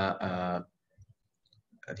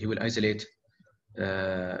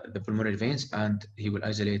pulmonary veins, and he will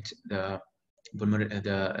isolate the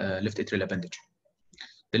left atrial appendage.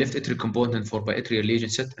 The left atrial component for biatrial lesion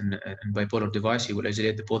set and bipolar device, he will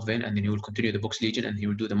isolate the both vein, and then he will continue the box lesion, and he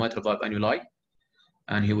will do the mitral valve annuli,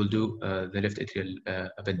 and he will do the left atrial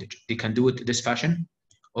appendage. They can do it this fashion,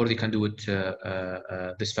 or they can do it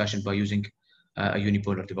this fashion by using a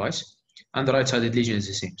unipolar device. And the right-sided lesion is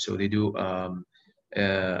the same. So they do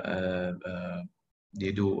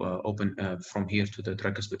open from here to the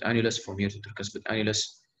tricuspid annulus, from here to the tricuspid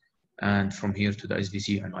annulus, and from here to the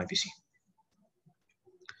SVC and IVC.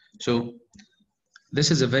 So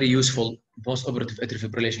this is a very useful post-operative atrial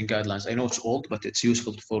fibrillation guidelines. I know it's old, but it's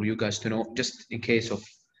useful for you guys to know, just in case of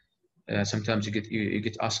sometimes you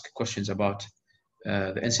get asked questions about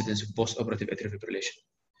the incidence of post-operative atrial fibrillation.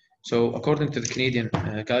 So according to the Canadian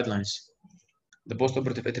guidelines, the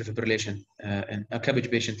post-operative atrial fibrillation in a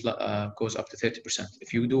CABG patient goes up to 30%.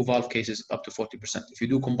 If you do valve cases, up to 40%. If you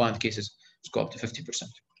do combined cases, it's go up to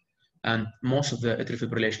 50%. And most of the atrial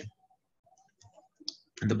fibrillation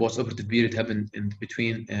in the post-operative period happen in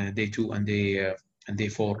between day 2 and day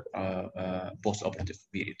 4 post-operative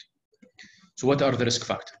period. So what are the risk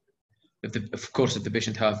factors? Of course, if the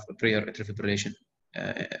patient have prior atrial fibrillation,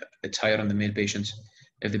 it's higher in the male patients.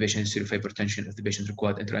 If the patient has serious hypertension, if the patient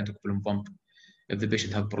required intra-anticoagulum pump, if the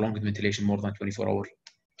patient have prolonged ventilation more than 24 hours,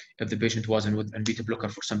 if the patient was in beta blocker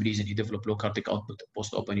for some reason, he developed low cardiac output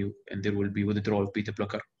post-op and there will be withdrawal of beta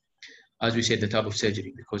blocker. As we said, the type of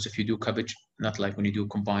surgery, because if you do CABG, not like when you do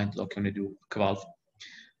combined, like when you do valve,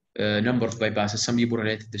 number of bypasses, some people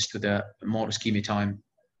related this to the more ischemia time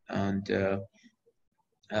and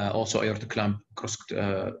also aortic clamp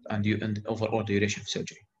and overall duration of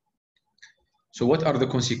surgery. So what are the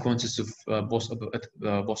consequences of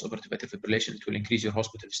post-operative atrial fibrillation? It will increase your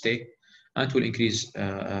hospital stay and it will increase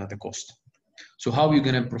the cost. So how are you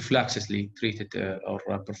going to prophylaxically treat it or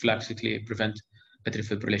prophylaxically prevent atrial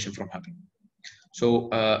fibrillation from happening? So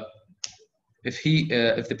if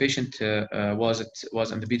the patient was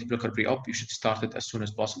on the beta blocker pre-op, you should start it as soon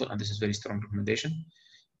as possible, and this is very strong recommendation.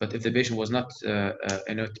 But if the patient was not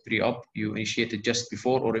in it pre-op, you initiate it just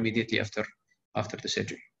before or immediately after the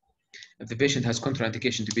surgery. If the patient has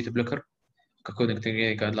contraindication to beta blocker, according to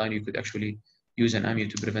the guideline, you could actually use an amio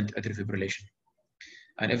to prevent atrial fibrillation.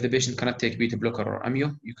 And if the patient cannot take beta blocker or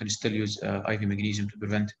amio, you can still use IV magnesium to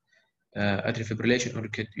prevent atrial fibrillation, or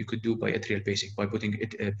you could do biatrial pacing by putting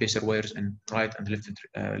pacer wires in right and left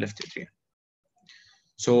atria.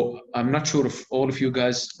 So I'm not sure if all of you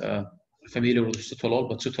guys are familiar with sotalol,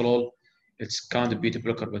 but sotalol, it's kind of beta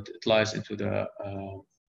blocker, but it lies into the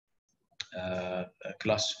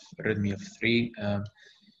class arrhythmia of 3.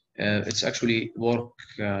 It's actually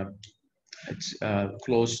it's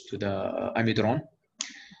close to the amiodarone.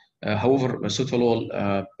 However, sotalol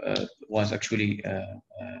was actually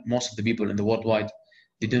most of the people in the worldwide,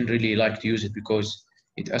 they didn't really like to use it because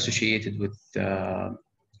it associated with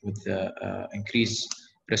increased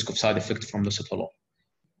risk of side effect from the sotalol.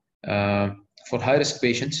 For high-risk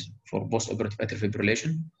patients, for post-operative atrial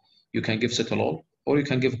fibrillation, you can give sotalol, or you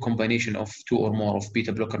can give a combination of 2 or more of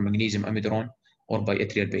beta blocker, magnesium, amiodarone, or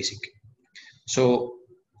biatrial basic. So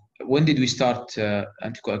when did we start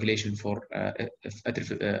anticoagulation for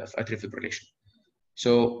atrial fibrillation?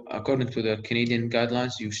 So according to the Canadian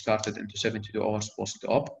guidelines, you started into 72 hours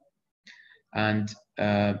post-op, and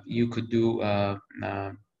you could do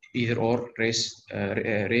either or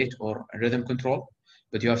rate or rhythm control,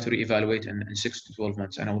 but you have to reevaluate in 6 to 12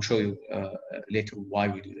 months, and I will show you later why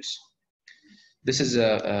we do this. This is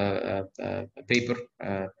a paper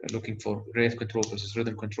looking for rate control versus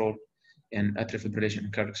rhythm control in atrial fibrillation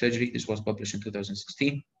and cardiac surgery. This was published in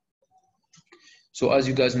 2016. So as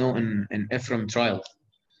you guys know, in EPHRAIM trial,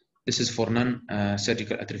 this is for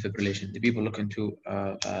non-surgical atrial fibrillation. The people look into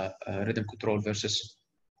rhythm control versus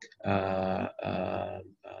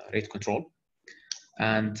rate control.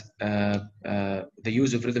 And the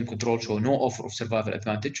use of rhythm control showed no offer of survival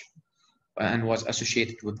advantage and was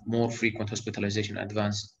associated with more frequent hospitalization and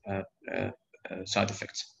advanced side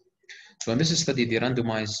effects. So in this study, they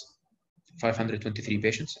randomized 523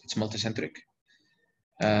 patients. It's multicentric.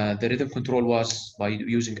 The rhythm control was by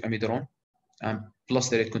using amiodarone plus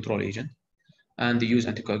the rate control agent, and they use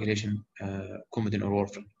anticoagulation, Coumadin or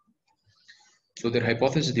warfarin. So their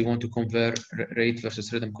hypothesis, they want to compare rate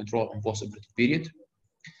versus rhythm control on post-operative period.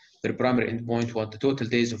 Their primary endpoint was the total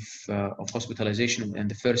days of hospitalization in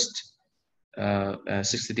the first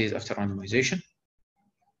 60 days after randomization.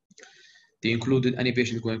 They included any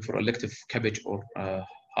patient going for elective CABG or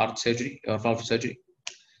heart surgery or valve surgery.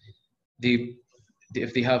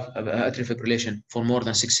 If they have atrial fibrillation for more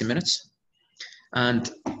than 60 minutes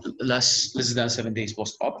and less than 7 days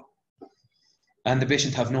post-op, and the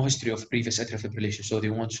patient have no history of previous atrial fibrillation, so they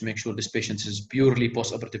want to make sure this patient is purely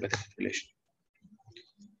post-operative atrial fibrillation.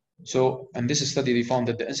 So in this study, they found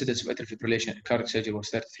that the incidence of atrial fibrillation in cardiac surgery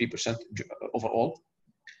was 33% overall.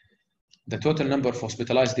 The total number of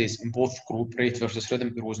hospitalized days in both group, rate versus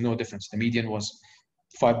rhythm, there was no difference. The median was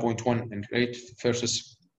 5.1 in rate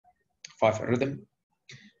versus 5 in rhythm,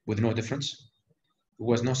 with no difference. There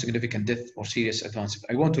was no significant death or serious advance.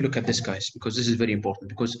 I want to look at this, guys, because this is very important,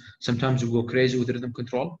 because sometimes we go crazy with rhythm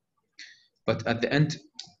control, but at the end,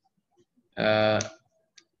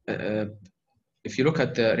 if you look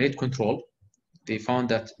at the rate control, they found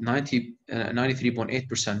that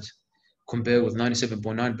 93.8% compared with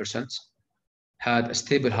 97.9% had a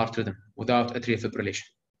stable heart rhythm without atrial fibrillation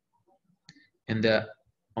in the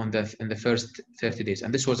first 30 days.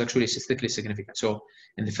 And this was actually statistically significant. So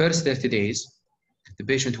in the first 30 days, the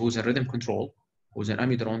patient who was in rhythm control, who was in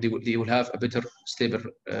amiodarone, they will have a better stable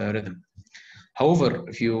rhythm. However,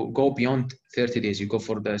 if you go beyond 30 days, you go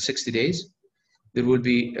for the 60 days, there will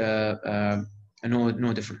be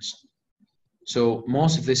no difference. So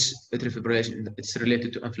most of this atrial fibrillation, it's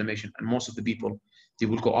related to inflammation, and most of the people, they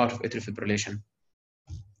will go out of atrial fibrillation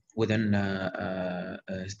within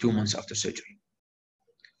 2 months after surgery.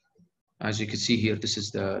 As you can see here, this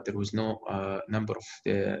is there was no number of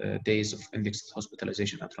days of indexed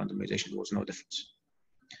hospitalization at randomization. There was no difference.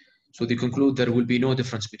 So they conclude there will be no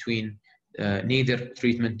difference between neither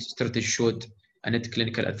treatment strategy showed a net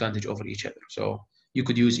clinical advantage over each other. So you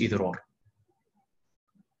could use either or.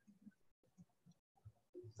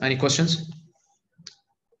 Any questions?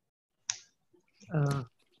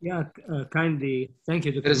 Kindly. Thank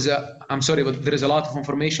you, Dr. I'm sorry, but there is a lot of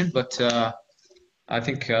information, but I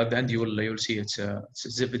think at the end you'll see it's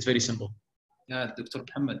very simple. Yeah, Dr.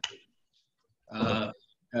 Mohammed.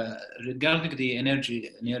 Regarding the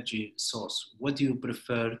energy source, what do you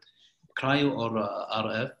prefer, cryo or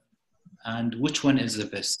RF, and which one is the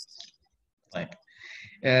best? Right.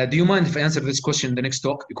 Do you mind if I answer this question in the next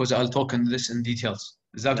talk, because I'll talk on this in details?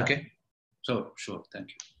 Is that okay? So sure, thank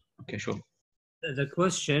you. Okay, sure. The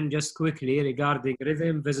question, just quickly, regarding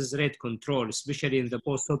rhythm versus rate control, especially in the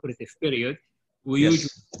post-operative period, we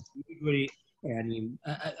usually,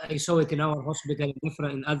 I saw it in our hospital,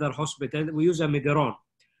 in other hospitals, we use amiodarone.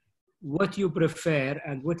 What you prefer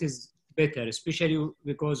and what is better, especially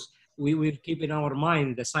because we will keep in our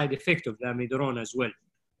mind the side effect of the amiodarone as well.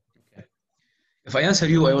 Okay. If I answer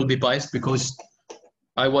you, I will be biased because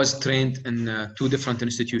I was trained in 2 different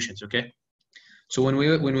institutions, okay? So when we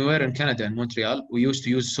were in Canada, in Montreal, we used to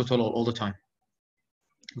use sotalol all the time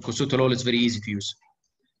because sotalol is very easy to use.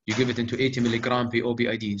 You give it into 80 milligram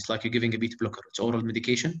POBID. It's like you're giving a beta blocker. It's oral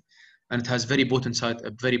medication, and it has very potent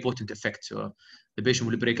effect. So the patient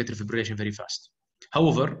will break atrial fibrillation very fast.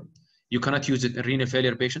 However, you cannot use it in renal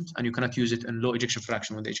failure patients, and you cannot use it in low ejection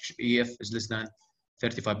fraction when the EF is less than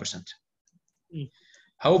 35%.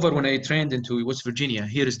 However, when I trained into West Virginia,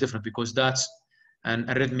 here is different because that's an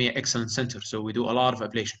arrhythmia excellence center. So we do a lot of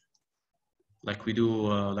ablation. Like we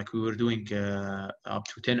were doing up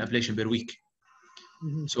to 10 ablation per week.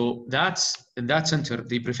 So in that center,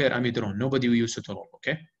 they prefer amiodarone. Nobody will use sotalol,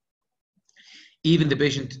 okay? Even the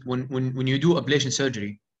patient, when you do ablation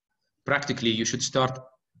surgery, practically you should start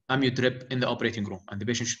amio-drip in the operating room, and the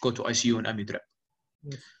patient should go to ICU and amio-drip.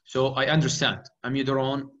 So I understand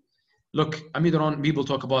amiodarone. Look, amiodarone, people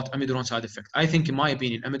talk about amiodarone side effect. I think, in my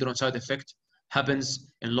opinion, amiodarone side effect happens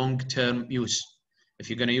in long-term use. If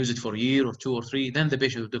you're going to use it for a year or 2 or 3, then the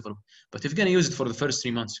patient will develop. But if you're going to use it for the first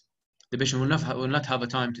 3 months, the patient will not have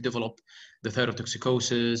a time to develop the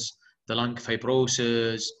thyrotoxicosis, the lung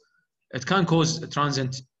fibrosis. It can cause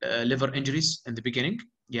transient liver injuries in the beginning,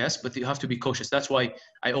 yes, but you have to be cautious. That's why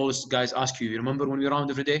I always, guys, ask you, remember when we're around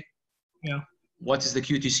every day? Yeah. What is the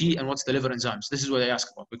QTC and what's the liver enzymes? This is what I ask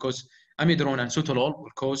about, because amiodarone and sotalol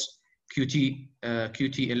will cause QT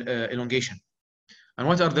elongation. And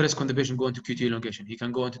what are the risks when the patient go into QT elongation? He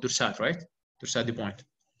can go into Dursat, right? Dursat de point.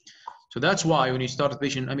 So that's why when you start the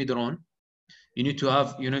patient amiodarone, you need to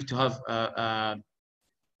have a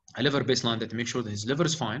liver baseline that to make sure that his liver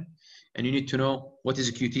is fine, and you need to know what is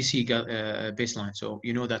a QTC baseline, so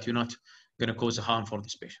you know that you're not going to cause a harm for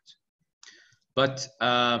this patient. But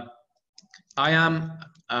I am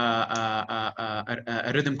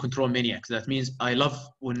a rhythm control maniac. That means I love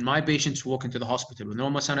when my patients walk into the hospital with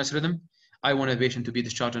normal sinus rhythm, I want a patient to be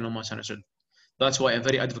discharged on normal sinus rhythm. That's why I'm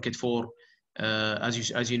very advocate for,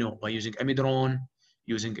 as you know, by using amiodarone,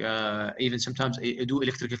 using even sometimes I do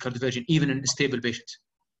electrical cardioversion, even in stable patients.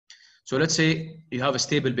 So let's say you have a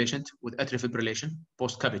stable patient with atrial fibrillation,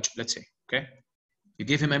 post-CABG, let's say, okay? You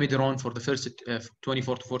give him amiodarone for the first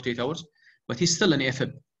 24 to 48 hours, but he's still in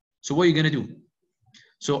AFib. So what are you going to do?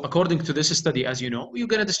 So according to this study, as you know, you're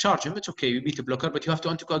going to discharge him. It's okay, you beat a blocker, but you have to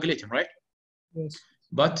anticoagulate him, right? Yes.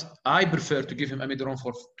 But I prefer to give him amiodarone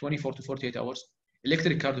for 24 to 48 hours,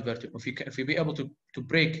 electric cardioverter. If we be able to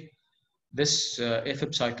break this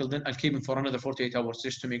AFib cycle, then I'll keep him for another 48 hours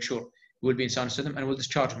just to make sure we'll be in sinus rhythm, and we'll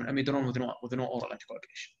discharge him amiodarone with no oral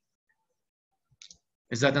anticoagulation.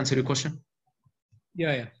 Does that answer your question?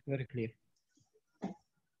 Yeah, very clear.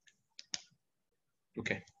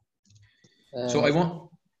 Okay. So I want,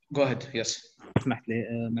 go ahead, yes. اسمح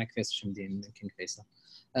لي معك فيصل شمدين من كينج فيصل.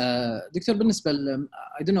 دكتور بالنسبة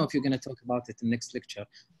I don't know if you're going to talk about it in next lecture,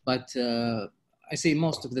 but I see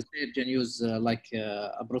most of the surgeons use like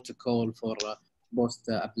a protocol for post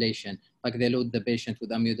ablation, like they load the patient with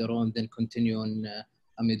amiodarone, then continue on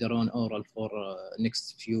amiodarone oral for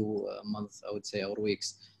next few months, I would say, or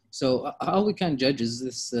weeks. So how we can judge is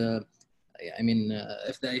this? I mean,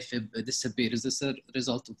 if the AFib disappears, is this a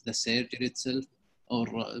result of the surgery itself, or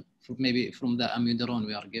maybe from the amiodarone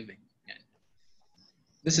we are giving? Yeah.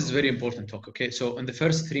 This is very important talk. Okay, so in the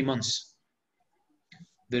first 3 months,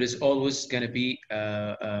 there is always going to be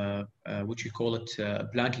what you call it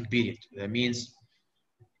blanking period. That means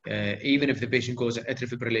even if the patient goes at atrial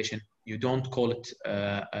fibrillation, you don't call it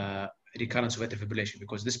recurrence of atrial fibrillation,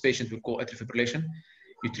 because this patient will go atrial fibrillation.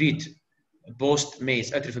 You treat post-MACE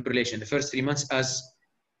atrial fibrillation the first 3 months as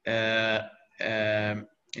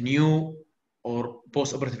new or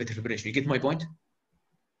post-operative atrial fibrillation. You get my point?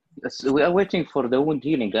 Yes, we are waiting for the wound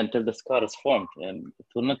healing until the scar is formed. It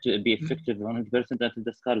will not be effective 100% until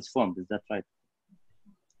the scar is formed. Is that right?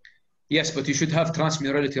 Yes, but you should have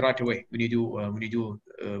transmurality right away when you do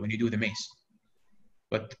the MACE.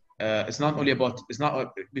 But it's not only about, it's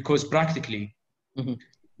not because practically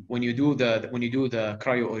when you do the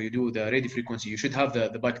cryo or you do the radio frequency, you should have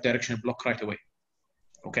the bidirectional block right away.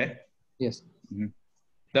 Okay. Yes.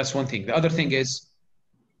 That's one thing. The other thing is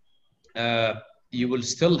you will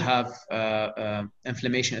still have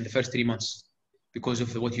inflammation in the first 3 months because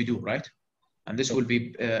of what you do, right? And this will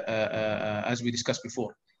be, as we discussed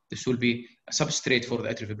before, this will be a substrate for the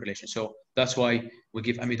atrial fibrillation. So that's why we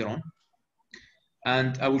give amiodarone.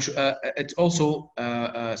 And I will. It's also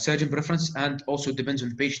surgeon preference, and also depends on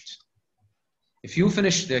the patient. If you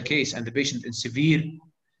finish the case and the patient in severe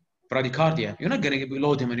bradycardia, you're not going to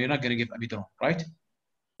load him and you're not going to give amiodarone, right?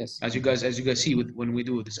 Yes. As you guys see when we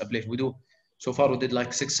do this ablation, we do. So far, we did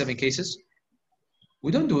like 6-7 cases.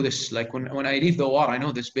 We don't do this. Like when I leave the OR, I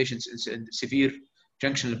know this patient's in severe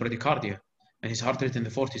junctional bradycardia and his heart rate in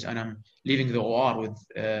the 40s, and I'm leaving the OR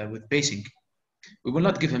with pacing. We will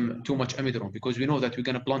not give him too much amiodarone because we know that we're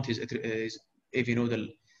going to blunt his AV nodal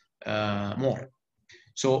more.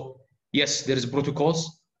 So yes, there is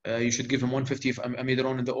protocols. You should give him 150 of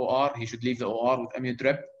amiodarone in the OR. He should leave the OR with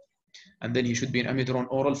amiodrep, and then he should be an amiodarone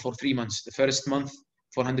oral for 3 months. The first month,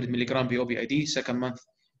 400 milligram BO BID. Second month,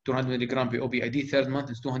 200 milligram BO BID. Third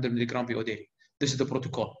month is 200 milligram BO daily. This is the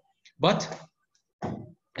protocol. But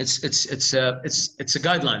it's a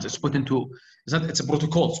guidelines. It's put into, it's a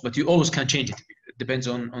protocols, but you always can change it. It depends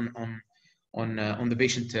on the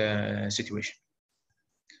patient situation.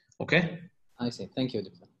 Okay. I see. Thank you,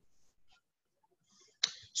 Doctor.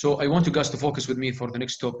 So I want you guys to focus with me for the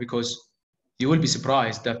next talk, because you will be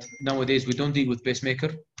surprised that nowadays we don't deal with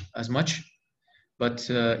pacemaker as much, but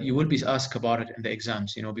you will be asked about it in the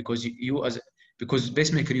exams, because because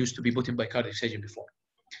pacemaker used to be put in by cardiac surgeon before.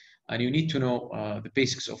 and you need to know the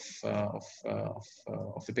basics of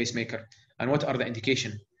the pacemaker and what are the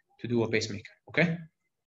indication to do a pacemaker. Okay.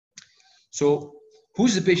 So,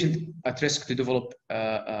 who's the patient at risk to develop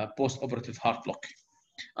a post-operative heart block?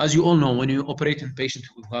 As you all know, when you operate in patients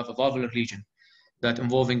who have a valvular lesion that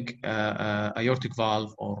involving aortic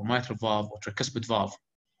valve or mitral valve or tricuspid valve,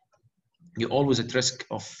 you're always at risk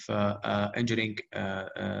of injuring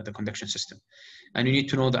the conduction system. And you need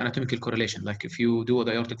to know the anatomical correlation. Like if you do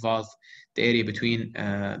the aortic valve, the area between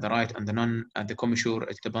the right and the non and the commissure,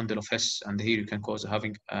 it's the bundle of Hess, and here you can cause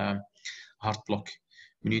having heart block.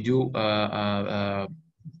 When you do a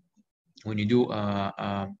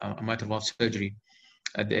mitral valve surgery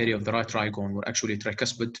at the area of the right trigone, where actually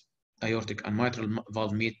tricuspid, aortic, and mitral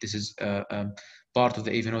valve meet, this is part of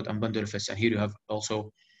the AV node and bundle of Hess, and here you have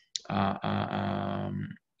also a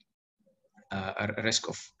risk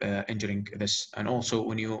of injuring this. And also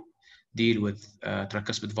when you deal with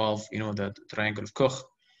tricuspid valve, you know the triangle of Koch,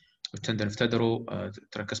 the tendon of Tedero,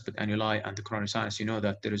 tricuspid annuli, and the coronary sinus, you know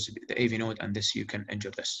that there is the AV node, and this you can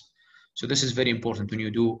injure this. So this is very important when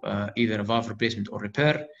you do either a valve replacement or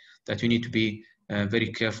repair, that you need to be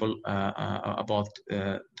very careful about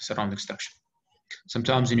the surrounding structure.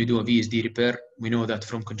 Sometimes when you do a VSD repair, we know that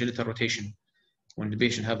from congenital rotation, when the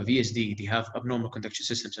patient have a VSD, they have abnormal conduction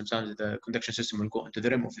system. Sometimes the conduction system will go into the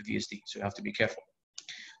rim of the VSD, so you have to be careful.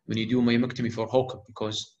 When you do myomectomy for HOCM,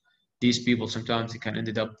 because these people sometimes they can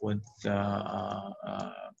end up with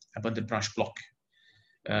a bundle branch block.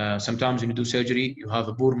 Sometimes when you do surgery, you have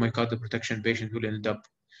a poor myocardial protection, patient will end up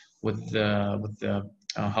with the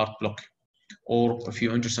heart block. Or if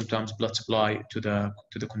you injure sometimes blood supply to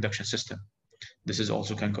the conduction system, this is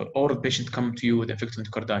also can go. Or the patient come to you with infective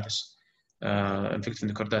endocarditis. Infective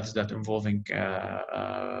endocarditis that involving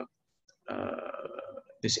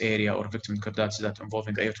this area, or infective endocarditis that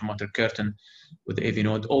involving the aortomater curtain with the AV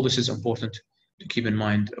node. All this is important to keep in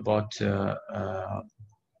mind about the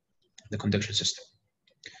conduction system.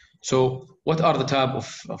 So what are the type of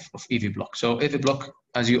AV block? So AV block,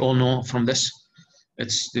 as you all know from this,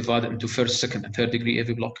 it's divided into first, second, and third degree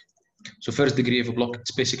AV block. So first degree AV block,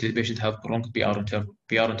 it's basically the patient have prolonged PR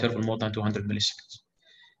interval more than 200 milliseconds.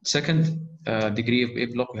 Second degree of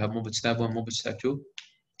AV block, we have Mohammed type 1, Mohammed type 2.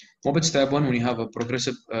 Mohammed type 1, when you have a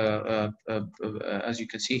progressive, as you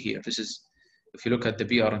can see here, this is, if you look at the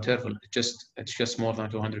PR interval, it's just more than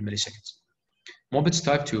 200 milliseconds. Mohammed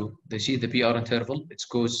type 2, they see the PR interval, it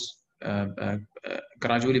goes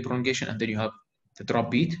gradually prolongation, and then you have the drop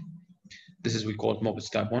beat. This is we call it Mohammed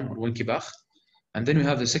type 1 or Winke-Bach. And then we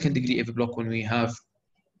have the second degree AV block when we have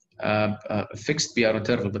a fixed PR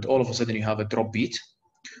interval, but all of a sudden you have a drop beat.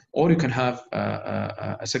 Or you can have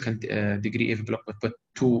a second degree AV block, but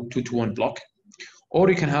 2-to-1 block. Or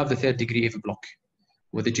you can have the third degree AV block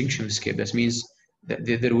with a junction escape. That means that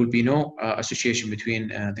there will be no association between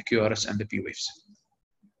the QRS and the P waves.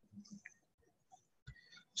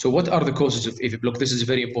 So what are the causes of AV block? This is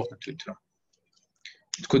very important to know.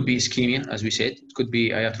 It could be ischemia, as we said. It could be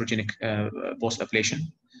iatrogenic post-ablation.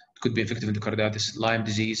 It could be infective endocarditis, Lyme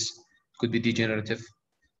disease. It could be degenerative,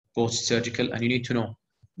 post-surgical. And you need to know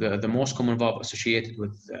the most common valve associated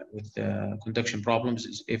with conduction problems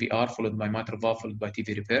is AVR, followed by mitral valve, followed by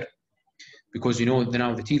TV repair. Because you know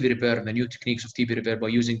now the TV repair, the new techniques of TV repair by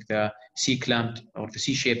using the C-clamped or the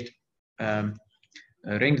C-shaped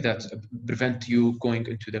ring that prevent you going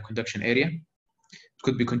into the conduction area. It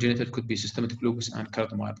could be congenital, it could be systemic lupus and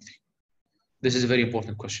cardiomyopathy. This is a very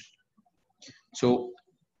important question. So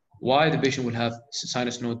why the patient will have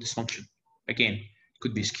sinus node dysfunction? Again, it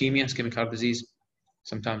could be ischemia, ischemic heart disease.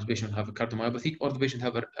 Sometimes the patient will have a cardiomyopathy, or the patient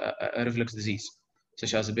have a reflux disease,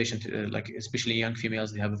 such as a patient, like especially young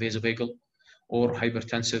females, they have a vasovagal or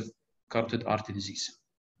hypertensive carotid artery disease.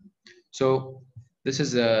 So this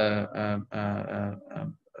is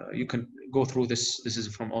you can go through this. This is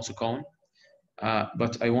from also Cohen,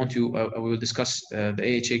 but I want to we will discuss the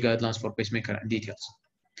AHA guidelines for pacemaker in details.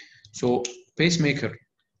 So pacemaker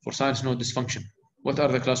for sinus node dysfunction. What are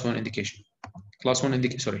the class 1 indication? Class 1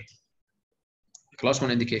 indication.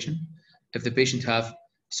 If the patient have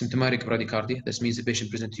symptomatic bradycardia, this means the patient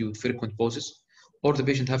present to you with frequent pauses, or the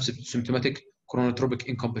patient have symptomatic chronotropic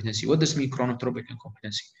incompetency. What does mean chronotropic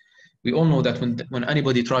incompetency? We all know that when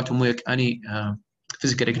anybody try to make any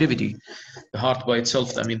physical activity, the heart by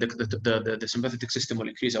itself, I mean the sympathetic system will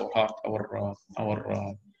increase our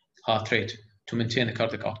heart rate to maintain the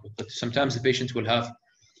cardiac output. But sometimes the patient will have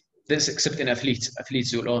this, except in athletes.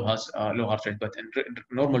 Athletes will all has low heart rate, but in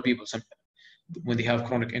normal people, when they have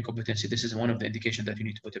chronic incompetency, this is one of the indications that you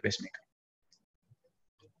need to put a pacemaker.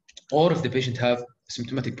 Or if the patient have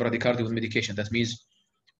symptomatic bradycardia with medication, that means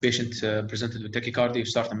patient presented with tachycardia, you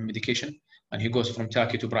start him medication, and he goes from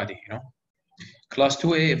tachy to brady, you know. Class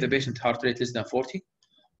 2A, if the patient heart rate less than 40,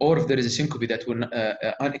 or if there is a syncope that will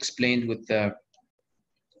unexplained with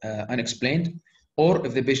unexplained, or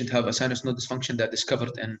if the patient have a sinus node dysfunction that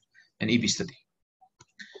discovered in an EB study.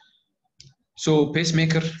 So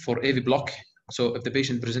pacemaker for AV block. So if the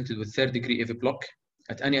patient presented with 3rd-degree AV block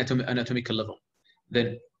at any anatomical level,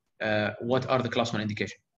 then what are the class 1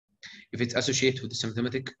 indication? If it's associated with the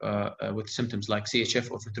symptomatic, with symptoms like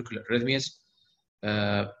CHF or ventricular arrhythmias,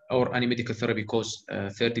 or any medical therapy cause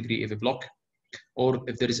 3rd-degree AV block, or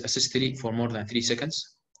if there is asystole for more than 3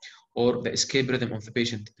 seconds, or the escape rhythm of the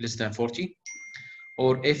patient less than 40,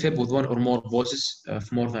 or AFib with 1 or more pauses of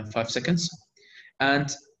more than 5 seconds,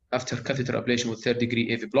 and after catheter ablation with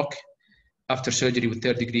 3rd-degree AV block, after surgery with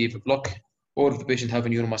 3rd-degree AV block, or if the patient have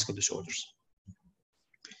neuromuscular disorders.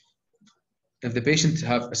 If the patient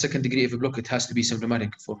have a 2nd-degree AV block, it has to be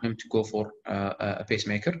symptomatic for him to go for a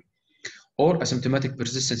pacemaker, or asymptomatic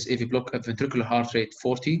persistence AV block at ventricular heart rate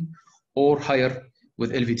 40 or higher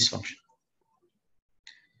with LV dysfunction.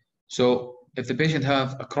 So if the patient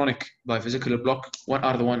have a chronic bivesicular block, what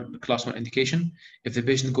are the class 1 indication? If the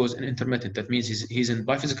patient goes in intermittent, that means he's in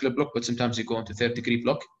bivesicular block, but sometimes he go into 3rd-degree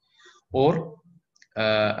block, or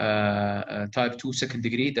type 2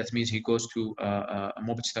 2nd-degree, that means he goes to a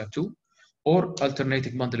Mobitz type 2, or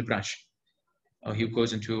alternating bundle branch. He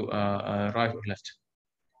goes into right or left.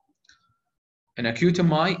 In acute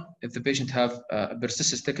MI, if the patient have a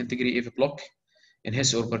persistent 2nd-degree AV block in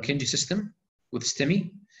his or Purkinje system with STEMI,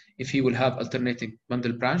 if he will have alternating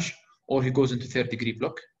bundle branch, or he goes into 3rd-degree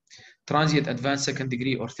block. Transient advanced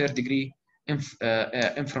 2nd-degree or 3rd-degree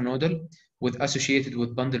infranodal with associated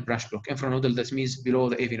with bundle branch block. Infranodal, that means below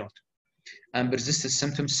the AV node. And persistent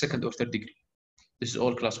symptoms 2nd or 3rd-degree. This is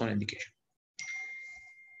all class 1 indication.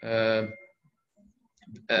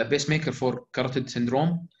 Pacemaker for carotid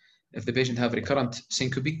syndrome. If the patient have recurrent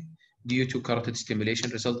syncope due to carotid stimulation,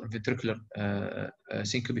 result in ventricular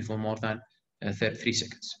syncope for more than 3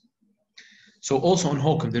 seconds. So also on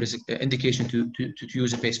HOCM, there is an indication to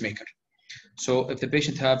use a pacemaker. So if the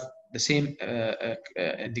patient have the same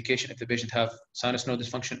indication, if the patient have sinus node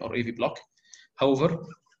dysfunction or AV block. However,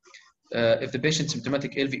 if the patient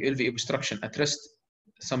symptomatic LV obstruction at rest,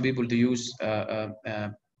 some people do use a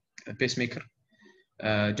pacemaker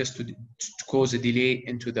just to cause a delay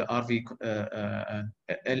into the RV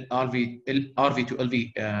to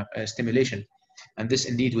LV stimulation, and this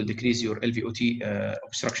indeed will decrease your LVOT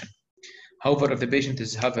obstruction. However, if the patient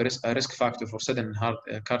have a risk factor for sudden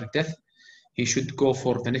cardiac death, he should go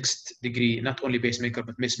for the next degree, not only pacemaker,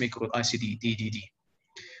 but pacemaker with ICD, DDD.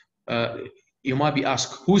 You might be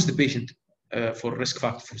asked, who's the patient for risk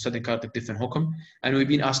factor for sudden cardiac death in HOCM? And we've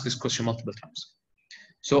been asked this question multiple times.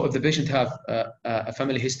 So if the patient have a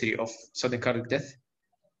family history of sudden cardiac death,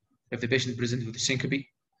 if the patient presents with a syncope,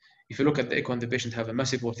 if you look at the echo and the patient have a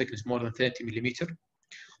massive wall thickness more than 30 millimeter,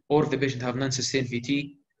 or if the patient have non-sustained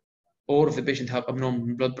VT, or if the patient have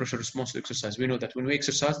abnormal blood pressure response to exercise. We know that when we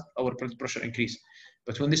exercise, our blood pressure increase.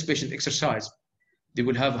 But when this patient exercise, they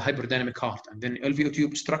will have a hyperdynamic heart, and then LVOT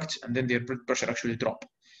obstructs, and then their blood pressure actually drop.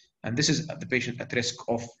 And this is the patient at risk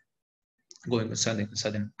of going with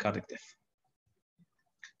sudden cardiac death.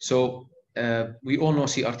 So we all know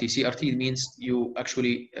CRT. CRT means you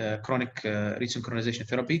actually chronic resynchronization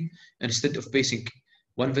therapy. Instead of pacing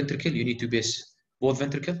one ventricle, you need to pace both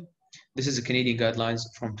ventricles. This is the Canadian guidelines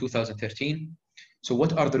from 2013. So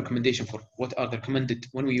what are the recommendations for what are the recommended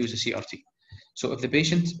when we use a CRT? So if the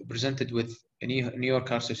patient presented with a New York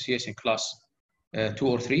Heart Association class 2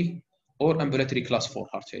 or 3 or ambulatory class 4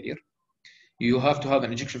 heart failure, you have to have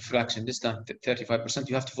an ejection fraction less than 35%.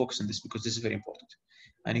 You have to focus on this because this is very important.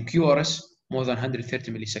 And in QRS, more than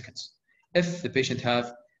 130 milliseconds. If the patient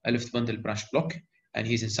have a left bundle branch block and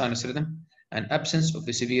he's in sinus rhythm, and absence of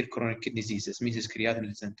the severe chronic kidney disease, this means his creatinine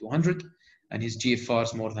less than 200 and his GFR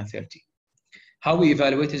is more than 30. How we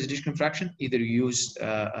evaluate his ejection fraction? Either you use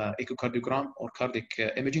echocardiogram or cardiac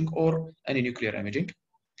imaging or any nuclear imaging.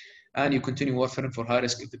 And you continue warfarin for high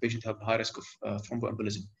risk if the patient have high risk of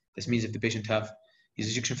thromboembolism. This means if the patient have his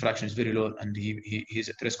ejection fraction is very low and he is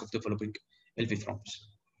at risk of developing LV thrombus.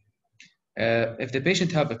 If the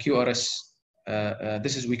patient have a QRS,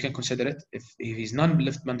 this is we can consider it if he's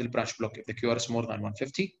non-left bundle branch block, if the QRS more than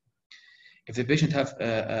 150. If the patient have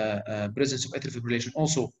presence of atrial fibrillation,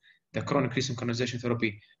 also the chronic resynchronization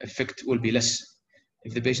therapy effect will be less.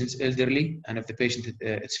 If the patient is elderly and if the patient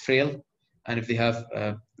is frail, and if they have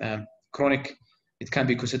chronic, it can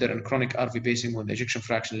be considered a chronic RV pacing with the ejection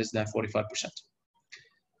fraction less than 45%.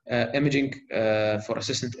 Imaging for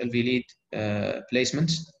assistant LV lead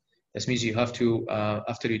placements. That means you have to,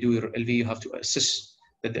 after you do your LV, you have to assess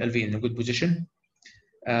that the LV is in a good position.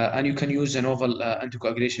 And you can use a novel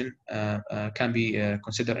anticoagulation can be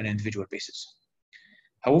considered on an individual basis.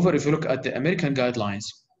 However, if you look at the American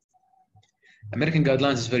guidelines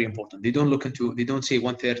is very important. They don't say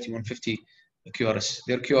 130, 150 QRS.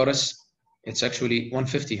 Their QRS, it's actually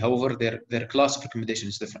 150. However, their class of recommendation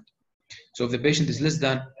is different. So if the patient is less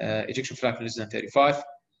than ejection fraction less than 35,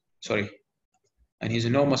 and he's a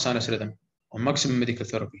normal sinus rhythm on maximum medical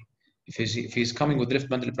therapy, if he's coming with left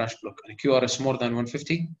bundle branch block and QRS more than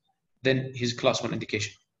 150, then he's class 1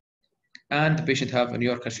 indication. And the patient have a New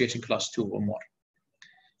York association class 2 or more.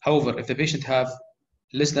 However, if the patient have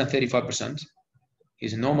less than 35%,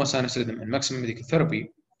 he's a normal sinus rhythm and maximum medical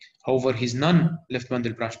therapy. However, he's non-left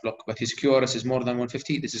bundle branch block, but his QRS is more than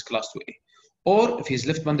 150, this is class 2A. Or if he's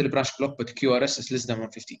left bundle branch block, but QRS is less than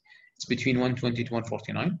 150, it's between 120 to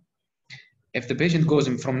 149. If the patient goes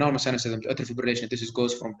from normal sinus rhythm to atrial fibrillation, this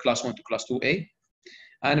goes from class 1 to class 2A.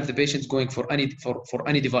 And if the patient's going for any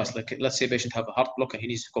device, like let's say patient have a heart block and he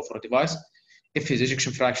needs to go for a device, if his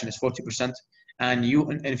ejection fraction is 40%, and you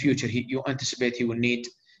in future you anticipate he will need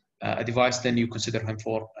a device, then you consider him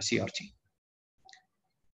for a CRT.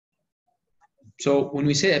 So when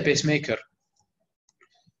we say a pacemaker,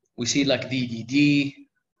 we see like DDD,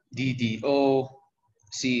 DDO,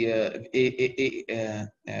 see AAI,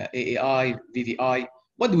 VVI.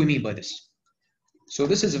 What do we mean by this? So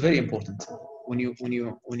this is very important when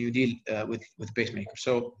you deal with pacemaker.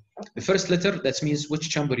 So the first letter, that means which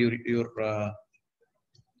chamber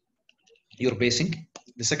you're basing.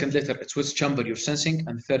 The second letter, it's which chamber you're sensing,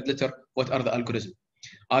 and the third letter, what are the algorithm?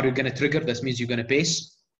 Are you going to trigger? That means you're going to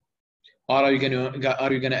pace. Or are you going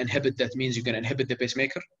to inhibit? That means you're going to inhibit the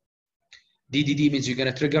pacemaker. DDD means you're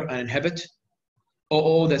going to trigger and inhibit.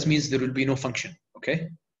 OO, that means there will be no function. Okay.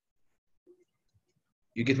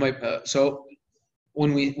 You get my so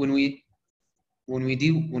when we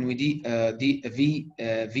do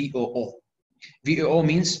VOO. VOO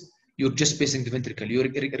means you're just pacing the ventricle. You're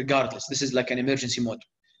regardless. This is like an emergency mode.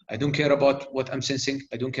 I don't care about what I'm sensing.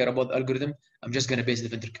 I don't care about the algorithm. I'm just going to pace the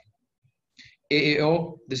ventricle.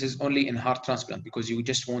 AAO, this is only in heart transplant because you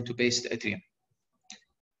just want to pace the atrium.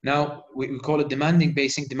 Now, we call it demanding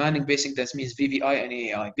pacing. Demanding pacing, that means VVI and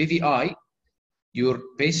AAI. VVI, you're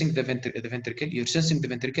pacing the ventricle, you're sensing the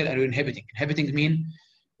ventricle, and you're inhibiting. Inhibiting means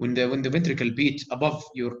when the ventricle beat above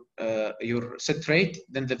your set rate,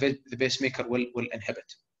 then the pacemaker will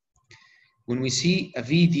inhibit. When we see a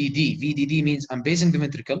VDD means I'm pacing the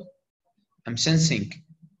ventricle, I'm sensing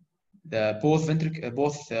both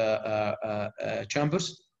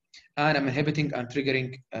chambers, and I'm inhibiting and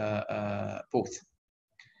triggering both.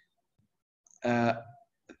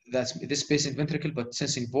 That's this pacing ventricle, but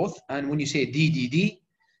sensing both. And when you say DDD,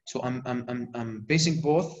 so I'm pacing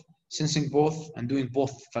both, sensing both, and doing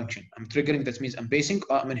both function. I'm triggering, that means I'm pacing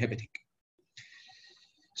or I'm inhibiting.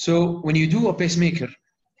 So when you do a pacemaker,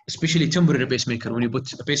 especially temporary pacemaker, when you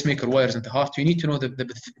put a pacemaker wires in the heart, you need to know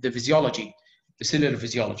the physiology, the cellular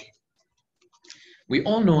physiology. We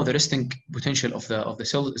all know the resting potential of the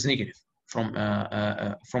cell is negative from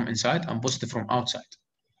inside and positive from outside.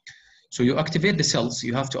 So you activate the cells,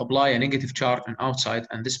 you have to apply a negative charge on outside,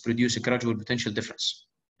 and this produces a gradual potential difference.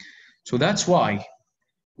 So that's why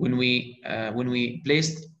when we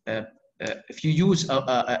placed, if you use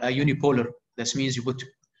a unipolar, that means you put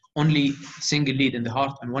only single lead in the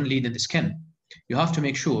heart and one lead in the skin, you have to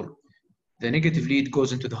make sure the negative lead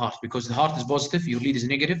goes into the heart, because the heart is positive, your lead is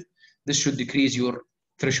negative. This should decrease your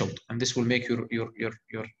threshold, and this will make your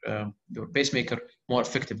pacemaker more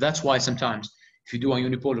effective. That's why sometimes if you do a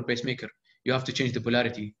unipolar pacemaker, you have to change the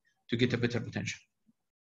polarity to get a better potential.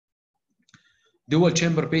 Dual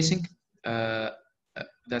chamber pacing,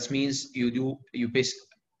 that means you pace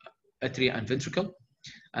atria and ventricle,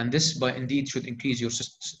 and this by indeed should increase your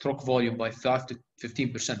stroke volume by 5 to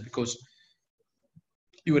 15% because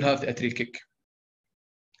you will have the atrial kick.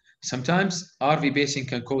 Sometimes RV pacing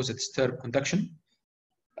can cause a disturbed conduction,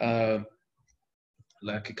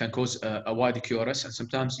 like it can cause a wide QRS, and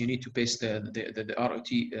sometimes you need to pace the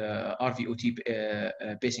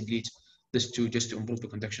RVOT pacing leads, just to improve the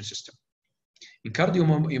conduction system. In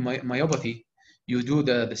cardiomyopathy, you do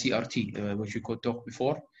the CRT, which we could talk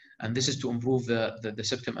before, and this is to improve the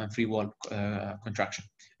septum and free wall contraction.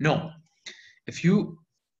 No, if you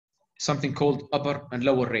something called upper and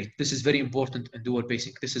lower rate, this is very important in dual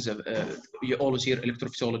pacing. This is you always hear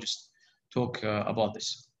electrophysiologists talk about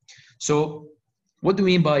this. So what do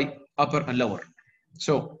we mean by upper and lower?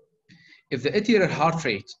 So if the atrial heart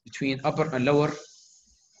rate between upper and lower,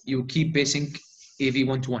 you keep pacing AV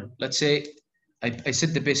 1 to 1. Let's say I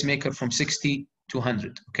set the pacemaker from 60 to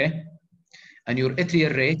 100, okay? And your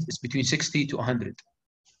atrial rate is between 60 to 100.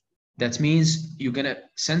 That means you're gonna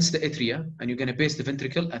sense the atria and you're gonna pace the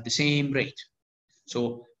ventricle at the same rate.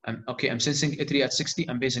 So, I'm sensing atria at 60,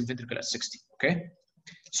 I'm pacing ventricle at 60, okay?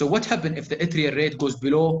 So what happens if the atrial rate goes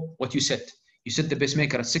below what you set? You set the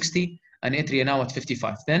pacemaker at 60 and atria now at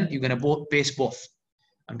 55. Then you're gonna pace both.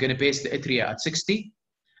 I'm gonna pace the atria at 60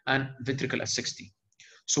 and ventricle at 60.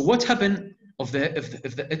 So what happens if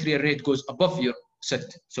the atrial rate goes above your set?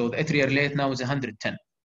 So the atrial rate now is 110.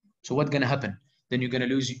 So what's gonna happen? Then you're gonna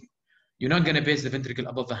lose. You're not gonna pace the ventricle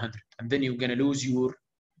above 100, and then you're gonna lose your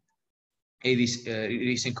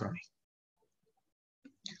resynchrony.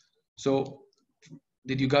 So,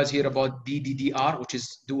 did you guys hear about DDDR, which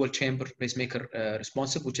is dual chamber pacemaker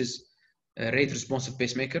responsive, which is a rate responsive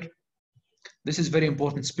pacemaker? This is very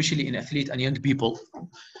important, especially in athlete and young people,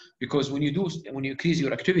 because when you increase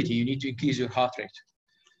your activity, you need to increase your heart rate.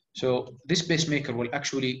 So this pacemaker will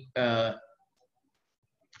actually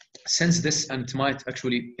sense this, and it might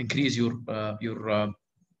actually increase your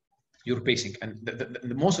pacing. And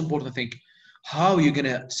the most important thing, how are you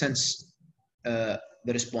gonna sense the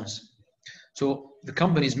response? So the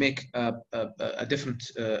companies make different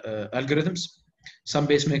algorithms. Some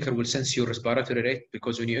pacemaker will sense your respiratory rate,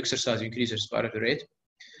 because when you exercise, you increase your respiratory rate.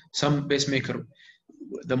 Some pacemaker,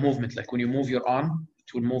 the movement, like when you move your arm,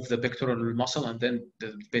 it will move the pectoral muscle, and then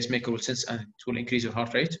the pacemaker will sense and it will increase your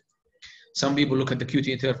heart rate. Some people look at the QT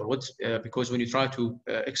interval. Because when you try to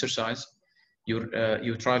exercise,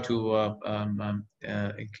 you try to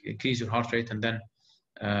increase your heart rate, and then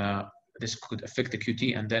this could affect the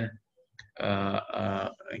QT and then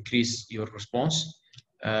increase your response.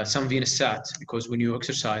 Some venous sat, because when you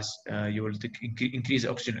exercise, you will increase the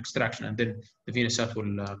oxygen extraction, and then the venous sat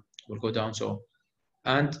will go down. So,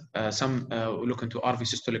 and some look into RV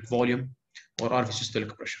systolic volume or RV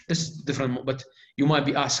systolic pressure. This is different, but you might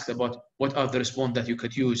be asked about what are the response that you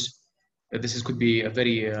could use. Could be a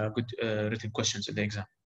very good written questions in the exam.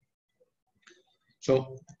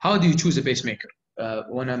 So, how do you choose a pacemaker?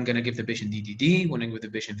 When I'm going to give the patient DDD, when I'm give the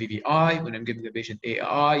patient VVI, when I'm giving the patient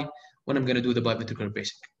AI, when I'm going to do the biventricular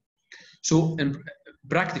pacing. So,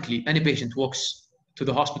 practically, any patient walks to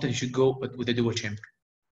the hospital, you should go with a dual chamber.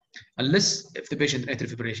 Unless if the patient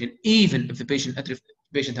atrial fibrillation, even if the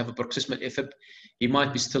patient have a paroxysmal AFib, he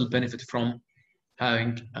might be still benefit from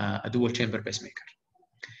having a dual chamber pacemaker.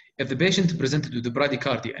 If the patient presented with the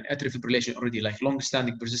bradycardia and atrial fibrillation already, like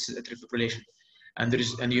long-standing persistent atrial fibrillation,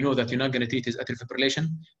 and you know that you're not going to treat his atrial fibrillation,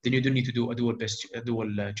 then you don't need to do a dual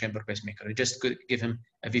chamber pacemaker. You just could give him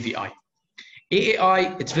a VVI.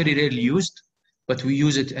 AAI, it's very rarely used, but we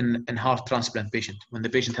use it in heart transplant patient when the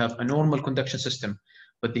patient have a normal conduction system,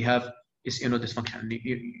 but they have dysfunction.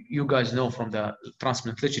 You guys know from the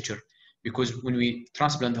transplant literature, because when we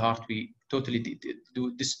transplant the heart, we totally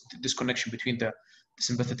do this disconnection between the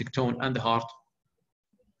sympathetic tone and the heart,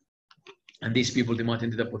 and these people, they might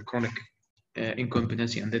end up with chronic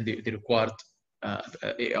incompetency, and then they required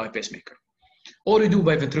AI pacemaker. Or you do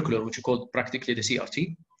biventricular, which you call practically the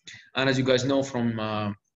CRT. And as you guys know from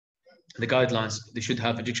the guidelines, they should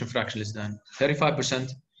have ejection fraction less than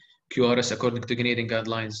 35%, QRS according to Canadian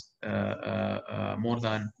guidelines more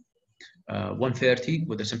than 130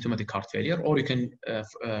 with a symptomatic heart failure, or you can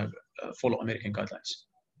follow American guidelines.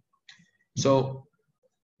 So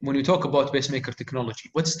when we talk about pacemaker technology,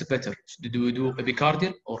 what's the better? Do we do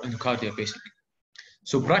epicardial or endocardial pacing?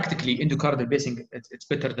 So practically endocardial pacing, it's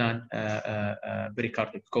better than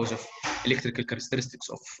pericardial because of electrical characteristics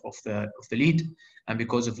of the lead, and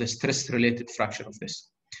because of the stress-related fracture of this.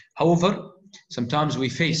 However, sometimes we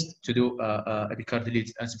faced to do epicardial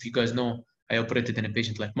leads. As if you guys know, I operated in a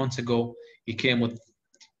patient like months ago. He came with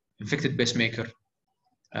infected pacemaker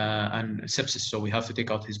and sepsis, so we have to take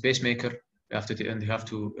out his pacemaker. We have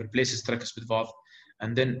to replace his tricuspid valve,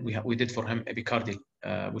 and then we did for him epicardial,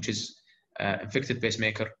 which is infected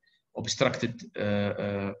pacemaker, obstruction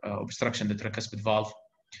the tricuspid valve,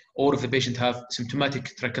 or if the patient have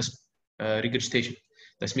symptomatic tricuspid regurgitation.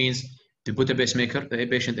 That means to put a pacemaker, the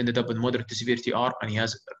patient ended up with moderate to severe TR and he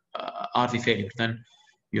has RV failure. Then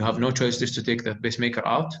you have no choice just to take the pacemaker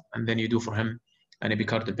out, and then you do for him an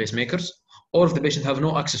epicardial pacemakers. Or if the patient have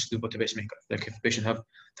no access to put a pacemaker, like if the patient have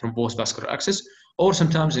thrombosed vascular access, or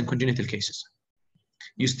sometimes in congenital cases,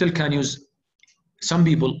 you still can use. Some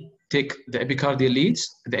people take the epicardial leads,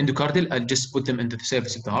 the endocardial, and just put them into the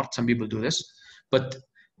surface of the heart. Some people do this, but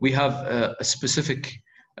we have a specific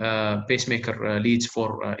pacemaker leads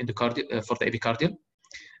for endocardial, for the epicardial,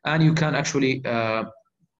 and you can actually,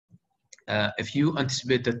 if you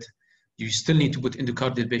anticipate that you still need to put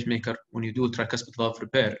endocardial pacemaker when you do a tricuspid valve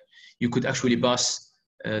repair, you could actually pass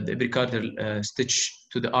the epicardial stitch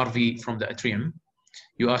to the RV from the atrium.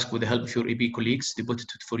 You ask with the help of your EB colleagues, they put it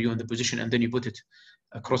for you in the position, and then you put it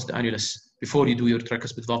across the annulus before you do your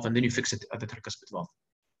tricuspid valve, and then you fix it at the tricuspid valve.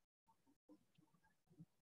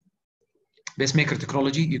 Pacemaker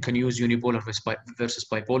technology, you can use unipolar versus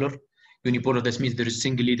bipolar. Unipolar, that means there is a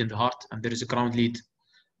single lead in the heart, and there is a ground lead,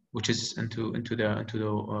 which is into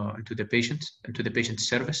the patient's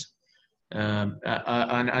service.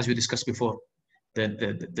 And as we discussed before,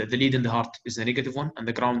 the lead in the heart is the negative one, and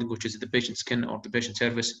the grounding, which is the patient's skin or the patient's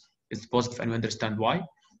service, is the positive, and we understand why.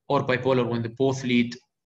 Or bipolar, when the both lead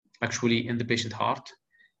actually in the patient heart.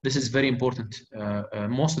 This is very important.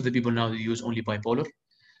 Most of the people now use only bipolar,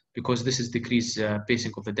 because this is decrease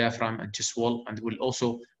pacing of the diaphragm and chest wall, and will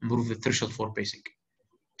also improve the threshold for pacing.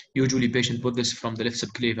 Usually patient put this from the left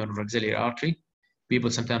subclavian or axillary artery. People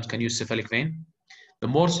sometimes can use cephalic vein. The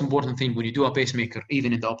most important thing when you do a pacemaker,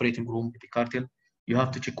 even in the operating room, epicardial, you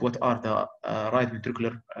have to check what are the right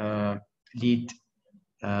ventricular lead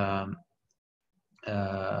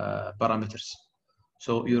parameters.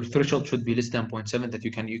 So your threshold should be less than 0.7, that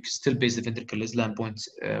you can still base the ventricle less than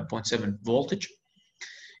 0.7 voltage.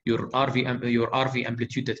 Your RV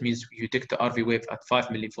amplitude, that means you take the RV wave at 5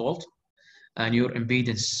 millivolt, and your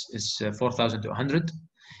impedance is 4,000 to 100,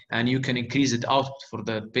 and you can increase it out for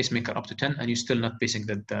the pacemaker up to 10, and you're still not pacing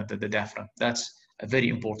the diaphragm. That's very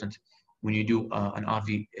important when you do an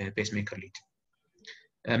RV pacemaker lead.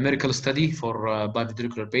 A miracle study for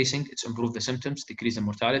biventricular pacing, it's improved the symptoms, decrease the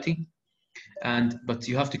mortality, but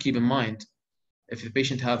you have to keep in mind, if the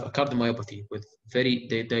patient have a cardiomyopathy with very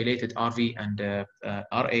dilated RV and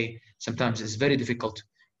RA, sometimes it's very difficult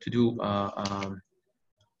to do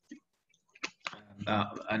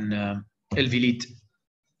an LV lead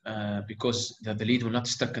because the lead will not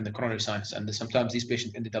stuck in the coronary sinus, and sometimes these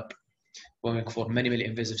patients ended up going for many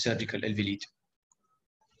invasive surgical LV lead.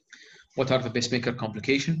 What are the pacemaker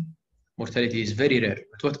complications? Mortality is very rare,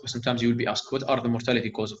 but sometimes you will be asked, what are the mortality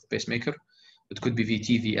cause of the pacemaker? It could be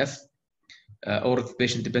VT, VF, or if the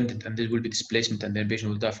patient dependent, and there will be displacement, and then the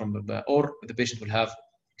patient will die from, or the patient will have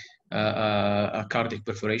a cardiac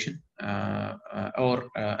perforation or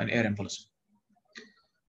an air embolism.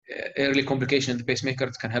 Early complication in the pacemaker,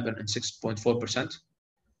 it can happen in 6.4%.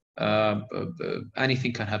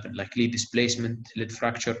 Anything can happen, like lead displacement, lead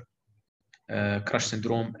fracture, crush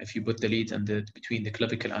syndrome if you put the lead and between the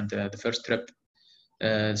clavicle and the first rib.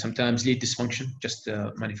 Sometimes lead dysfunction, just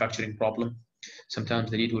a manufacturing problem.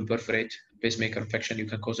 Sometimes the lead will perforate. Pacemaker infection, you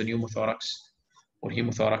can cause a pneumothorax or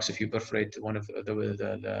hemothorax if you perforate one of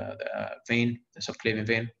the vein, the subclavian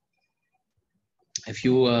vein. If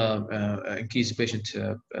you increase the patient,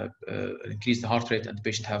 increase the heart rate, and the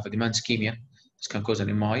patient have a demand ischemia, this can cause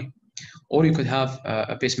an MI. Or you could have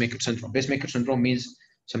a pacemaker syndrome. Pacemaker syndrome means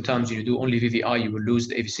sometimes you do only VVI, you will lose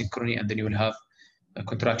the AV synchrony, and then you will have a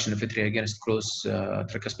contraction of atria against closed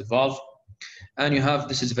tricuspid valve. And you have,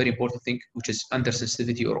 this is a very important thing, which is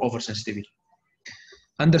undersensitivity or oversensitivity.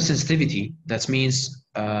 Undersensitivity, that means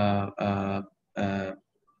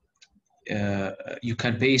you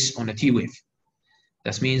can pace on a T wave.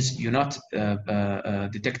 That means you're not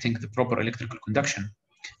detecting the proper electrical conduction,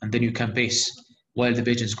 and then you can pace while the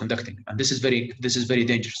patient is conducting. And this is very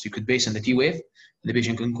dangerous. You could pace on the T wave, and the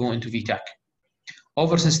patient can go into VTAC.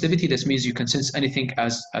 Oversensitivity, this means you can sense anything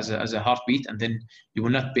as a heartbeat, and then you will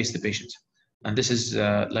not pace the patient. And this is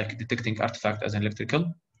like detecting artifact as an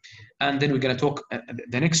electrical. And then we're going to talk,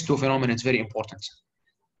 the next two phenomena is very important.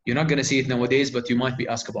 You're not going to see it nowadays, but you might be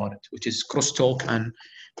asked about it, which is crosstalk and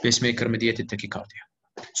pacemaker-mediated tachycardia.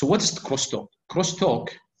 So what is crosstalk? Crosstalk,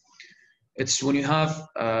 it's when you have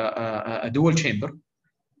a dual chamber,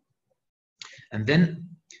 and then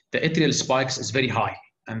the atrial spikes is very high,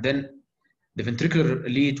 and then the ventricular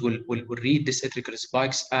lead will read this atrial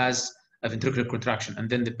spikes as a ventricular contraction, and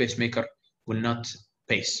then the pacemaker will not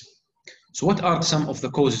pace. So what are some of the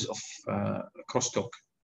causes of crosstalk?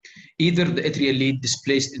 Either the atrial lead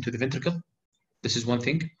displaced into the ventricle, this is one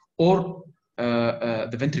thing, or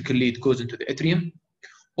the ventricle lead goes into the atrium,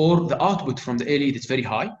 or the output from the A lead is very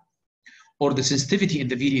high, or the sensitivity in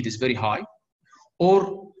the V lead is very high,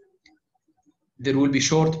 or there will be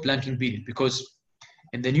short blanking period, because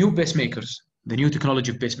in the new pacemakers, the new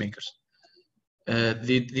technology of pacemakers,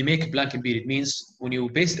 they make a blanking period. Means when you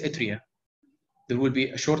pace the atria, there will be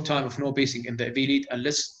a short time of no pacing in the AV lead,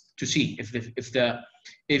 unless to see if the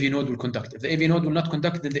AV node will conduct. If the AV node will not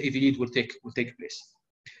conduct, then the AV lead will take place.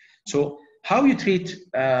 So how you treat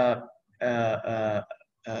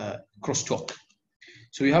crosstalk?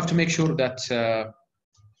 So you have to make sure that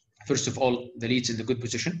first of all the lead's in the good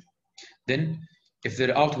position. Then if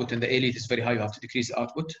the output in the A lead is very high, you have to decrease the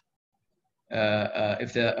output.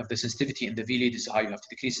 if the sensitivity in the V lead is high, you have to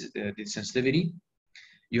decrease the sensitivity.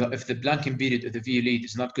 If the blanking period of the V lead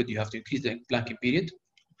is not good, you have to increase the blanking period.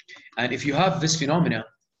 And if you have this phenomena,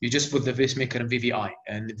 you just put the pacemaker in VVI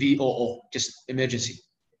and VOO, just emergency.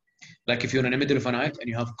 Like if you're in the middle of a night and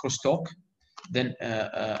you have a crosstalk, then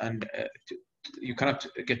you cannot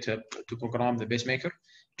get to program the pacemaker,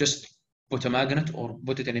 just put a magnet or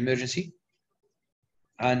put it in emergency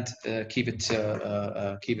and keep it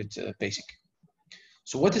basic.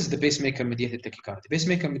 So what is the pacemaker mediated tachycardia?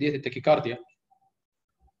 Pacemaker mediated tachycardia,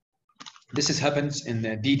 this happens in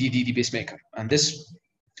the DDD pacemaker, and this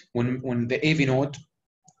when the AV node,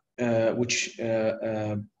 there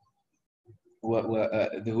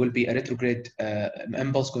will be a retrograde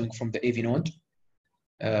impulse going from the AV node,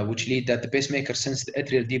 which lead that the pacemaker sends the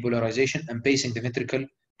atrial depolarization and pacing the ventricle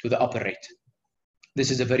to the upper rate.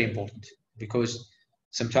 This is a very important, because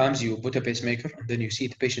sometimes you put a pacemaker and then you see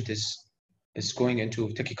the patient is going into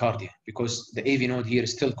tachycardia because the AV node here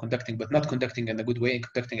is still conducting, but not conducting in a good way,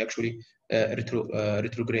 conducting actually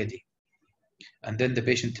retrogradely. And then the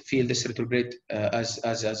patient feel this retrograde as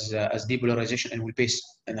depolarization and will pace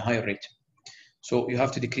in a higher rate. So you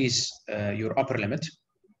have to decrease your upper limit.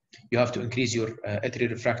 You have to increase your atrial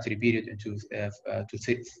refractory period into to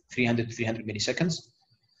 300 to 300 milliseconds.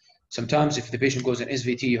 Sometimes if the patient goes in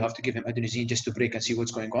SVT, you have to give him adenosine just to break and see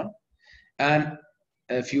what's going on. And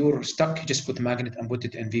if you're stuck, you just put the magnet and put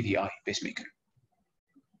it in VVI pacemaker.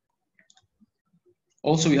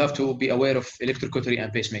 Also, you have to be aware of electrocautery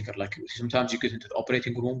and pacemaker. Like sometimes you get into the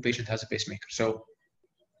operating room, patient has a pacemaker. So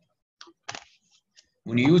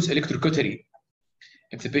when you use electrocautery,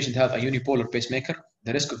 if the patient has a unipolar pacemaker,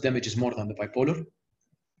 the risk of damage is more than the bipolar.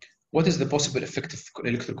 What is the possible effect of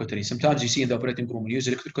electrocautery? Sometimes you see in the operating room, when you use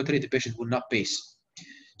electrocautery, the patient will not pace.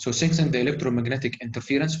 So sensing the electromagnetic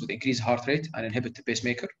interference would increase heart rate and inhibit the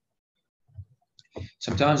pacemaker.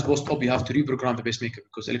 Sometimes post-op, you have to reprogram the pacemaker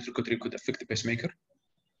because electrocautery could affect the pacemaker.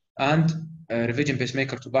 And revision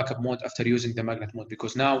pacemaker to backup mode after using the magnet mode,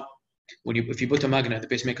 because now if you put a magnet in the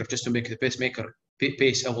pacemaker just to make the pacemaker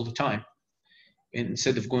pace all the time,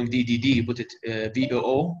 instead of going DDD, you put it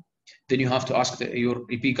VOO, then you have to ask your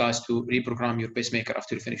EP guys to reprogram your pacemaker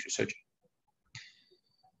after you finish your surgery.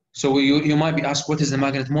 So you might be asked, what is the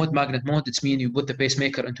magnet mode? Magnet mode, it means you put the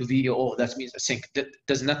pacemaker into VOO. That means a sync. That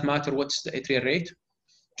does not matter what's the atrial rate,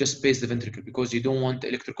 just pace the ventricle, because you don't want the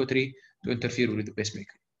electrocautery to interfere with the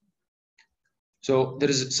pacemaker. So there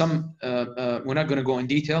is some, we're not going to go in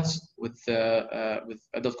details with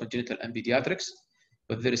adult congenital and pediatrics,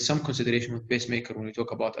 but there is some consideration with pacemaker when we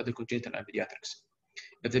talk about adult congenital and pediatrics.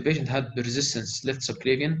 If the patient had persistence left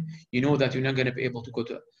subclavian, you know that you're not going to be able to go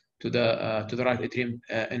to the right atrium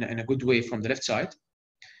in a good way from the left side,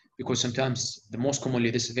 because sometimes the most commonly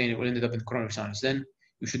this vein will end up in coronary sinus. Then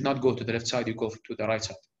you should not go to the left side, you go to the right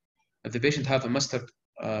side. If the patient have a mustard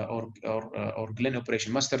or Glenn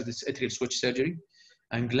operation, mustard is atrial switch surgery,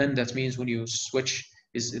 and Glenn, that means when you switch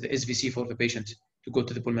is the SVC for the patient to go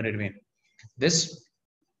to the pulmonary vein. This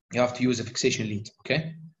you have to use a fixation lead.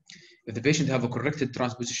 Okay. If the patient have a corrected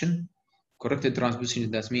transposition,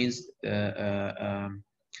 that means the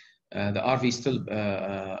RV still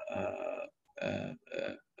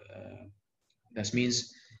that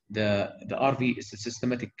means the RV is a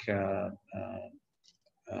systematic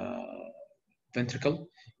ventricle.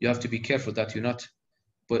 You have to be careful that you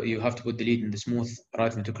have to put the lead in the smooth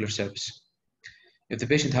right ventricular surface. If the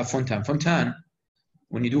patient have Fontan,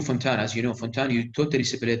 when you do Fontan, as you know, Fontan, you totally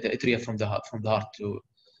separate the atria from the heart to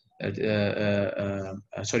you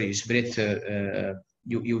separate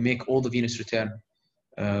you make all the venous return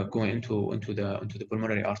going into the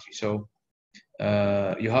pulmonary artery. So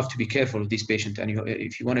you have to be careful of these patients, and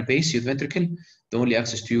if you want to pace your ventricle, the only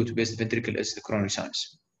access to you to pace the ventricle is the coronary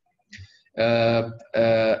sinus. In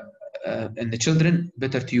the children,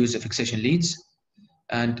 better to use the fixation leads,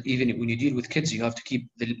 and even when you deal with kids, you have to keep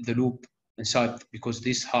the loop inside, because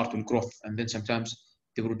this heart will grow, and then sometimes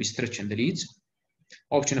there will be stretch in the leads.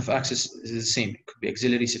 Option of access is the same. It could be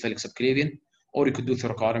axillary, cephalic, subclavian, or you could do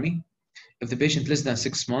thoracotomy. If the patient less than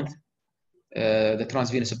 6 months, the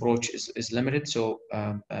transvenous approach is limited, so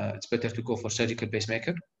it's better to go for surgical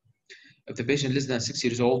pacemaker. If the patient less than 6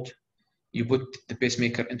 years old, you put the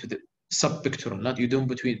pacemaker into the subpectoral, not you don't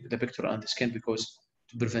between the pectoral and the skin, because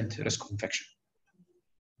to prevent risk of infection.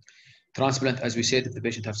 Transplant, as we said, if the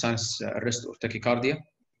patient have sinus arrest or tachycardia.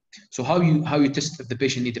 So how you test if the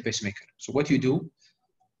patient needs a pacemaker? So what you do,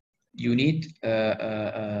 you need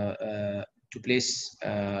to place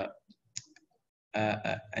an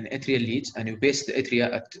atrial lead, and you base the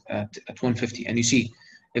atria at 150, and you see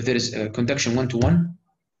if there is a conduction 1-to-1,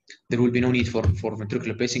 there will be no need for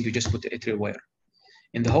ventricular pacing. You just put the atrial wire.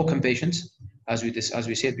 In the HOCM patients, as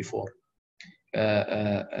we said before,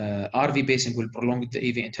 RV pacing will prolong the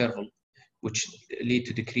AV interval, which lead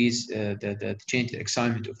to decrease the change in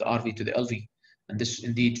excitement of the RV to the LV, and this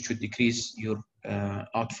indeed should decrease your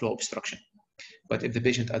outflow obstruction. But if the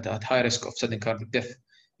patient at high risk of sudden cardiac death,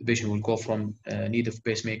 the patient will go from need of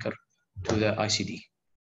pacemaker to the ICD.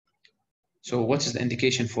 So what is the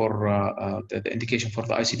indication for the indication for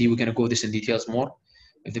the ICD? We're going to go this in details more.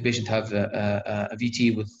 If the patient have a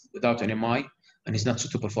VT without an MI and is not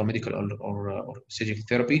suitable for medical or surgical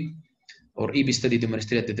therapy, or EB study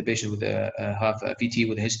demonstrated that the patient would have a VT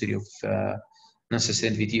with a history of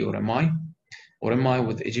non-sustained VT or MI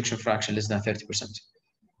with ejection fraction less than 30%.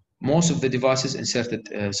 Most of the devices inserted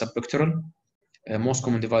subpectoral. Most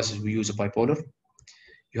common devices we use a bipolar.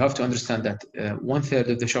 You have to understand that 1/3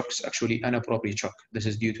 of the shock is actually inappropriate shock. This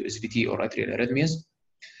is due to SVT or atrial arrhythmias.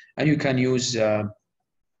 And you can use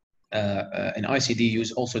an ICD,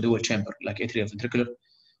 use also dual chamber like atrioventricular,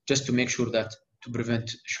 just to make sure that to prevent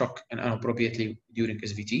shock and inappropriately during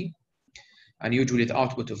SVT. And usually the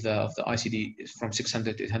output of the ICD is from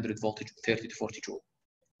 600 to 800 voltage, 30 to 40 joule.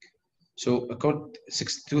 So according to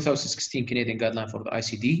 2016 Canadian guideline for the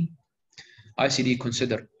ICD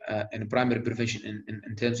consider in primary prevention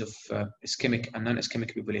in terms of ischemic and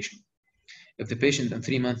non-ischemic population. If the patient in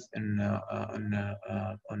 3 months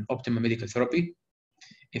on optimum medical therapy,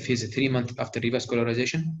 if he's 3 months after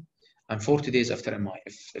revascularization, and 40 days after MI.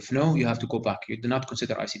 If no, you have to go back. You do not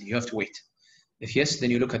consider ICD. You have to wait. If yes,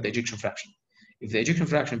 then you look at the ejection fraction. If the ejection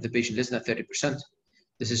fraction of the patient less than 30%,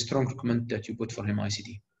 this is strong recommend that you put for him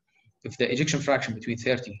ICD. If the ejection fraction between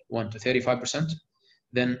 31 to 35%,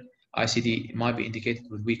 then ICD might be indicated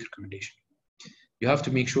with weak recommendation. You have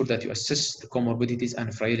to make sure that you assess the comorbidities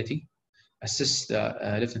and frailty, assess the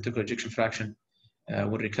left ventricular ejection fraction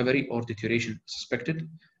with recovery or deterioration suspected,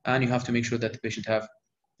 and you have to make sure that the patient have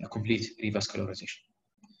a complete revascularization.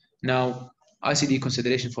 Now, ICD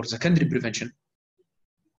consideration for secondary prevention,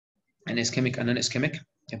 and ischemic and non-ischemic,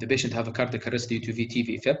 if the patient have a cardiac arrest due to VT,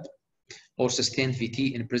 VFib, or sustained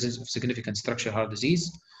VT in presence of significant structural heart disease,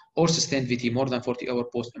 or sustained VT more than 40 hours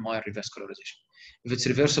post-MI revascularization. If it's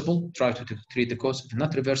reversible, try to treat the cause. If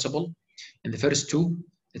not reversible, in the first two,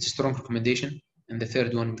 it's a strong recommendation. And the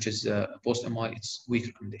third one, which is post-MI, it's weak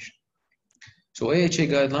recommendation. So AHA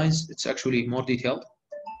guidelines, it's actually more detailed.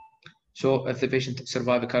 So if the patient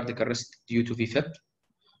survive a cardiac arrest due to VFib,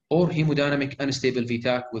 or hemodynamic unstable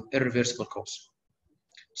VTAC with irreversible cause,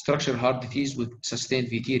 structural heart disease with sustained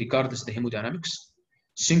VT regardless of the hemodynamics,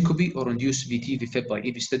 syncope or induced VT VFib by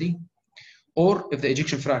EV study, or if the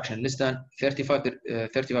ejection fraction less than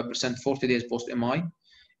 35%, 40 days post-MI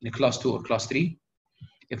in a class 2 or class 3.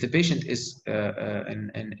 If the patient is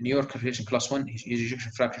in New York calculation class 1, his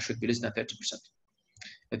ejection fraction should be less than 30%.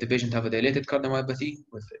 If the patient have a dilated cardiomyopathy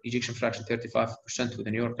with ejection fraction 35% with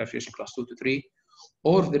a New York calculation class 2 to 3,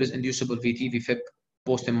 or if there is inducible VT VFib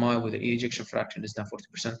post-MI with an ejection fraction less than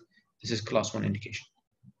 40%, this is class 1 indication.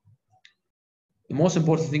 The most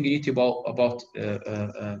important thing you need to know about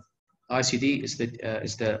ICD is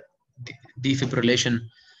the defibrillation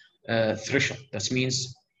threshold. That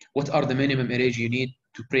means what are the minimum area you need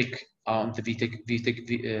to break the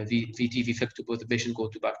VT VFib to both the patient go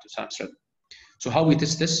back to SAMS. So how we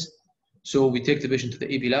test this? So we take the patient to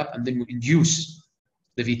the AB lab and then we induce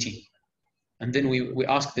the VT. And then we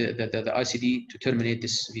ask the ICD to terminate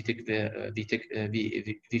this VFib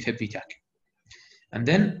VTAC. And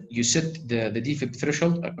then you set the defib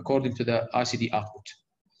threshold according to the ICD output.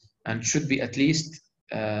 And should be at least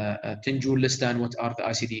 10 joule less than what are the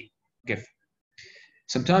ICD give.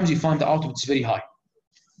 Sometimes you find the output is very high.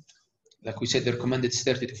 Like we said, the recommended is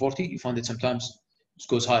 30 to 40. You find it sometimes it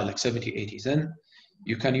goes high, like 70, 80. Then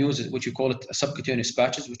you can use what you call it a subcutaneous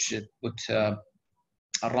patches, which would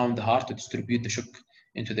around the heart to distribute the shock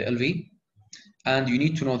into the LV. And you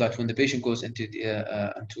need to know that when the patient goes into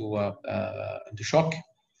shock,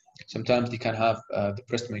 sometimes they can have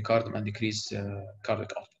depressed myocardium and decreased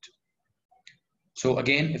cardiac output. So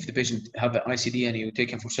again, if the patient have an ICD and you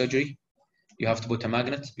take him for surgery, you have to put a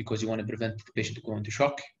magnet because you want to prevent the patient to go into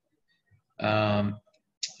shock.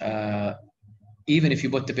 Even if you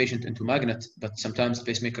put the patient into magnet, but sometimes the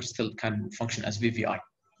pacemaker still can function as VVI.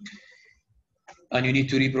 And you need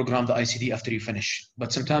to reprogram the ICD after you finish.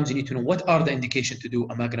 But sometimes you need to know what are the indications to do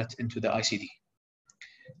a magnet into the ICD.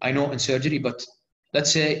 I know in surgery, but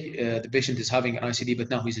let's say the patient is having an ICD, but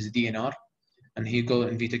now he's a DNR, and he go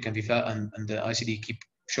in VTAC and VFA, and the ICD keep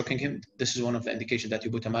shocking him. This is one of the indications that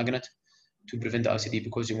you put a magnet to prevent the ICD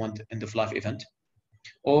because you want end-of-life event.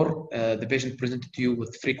 or the patient presented to you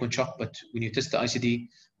with frequent shock, but when you test the ICD,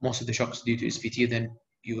 most of the shocks due to SVT, then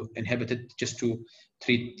you inhibit it just to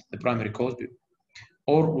treat the primary cause,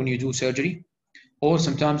 or when you do surgery, or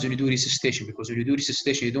sometimes when you do resuscitation, because when you do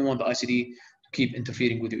resuscitation, you don't want the ICD to keep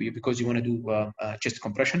interfering with you because you want to do chest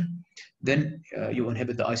compression, then you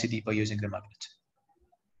inhibit the ICD by using the magnet.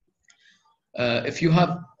 If you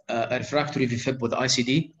have a refractory VFib with the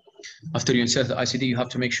ICD, after you insert the ICD, you have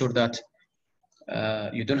to make sure that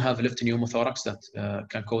you don't have a left pneumothorax that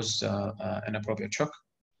can cause inappropriate shock,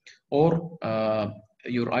 or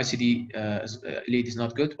your ICD lead is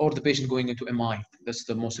not good, or the patient going into MI. That's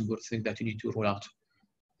the most important thing that you need to rule out.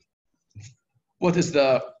 What is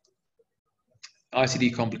the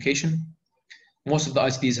ICD complication? Most of the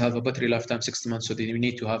ICDs have a battery lifetime 60 months, so they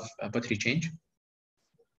need to have a battery change.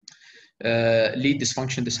 Lead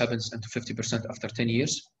dysfunction, this happens into 50% after 10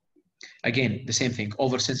 years. Again, the same thing,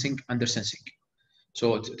 over-sensing, under-sensing.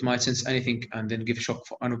 So it might sense anything and then give shock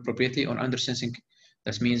for inappropriately, or under-sensing.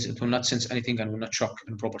 That means it will not sense anything and will not shock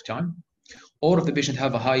in proper time. Or if the patient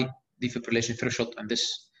have a high defibrillation threshold, and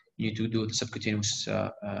this you need to do the subcutaneous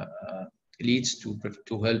leads to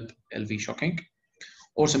help LV shocking.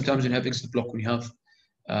 Or sometimes when you have instant block, when you have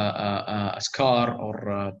a scar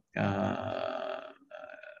or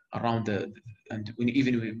around the, and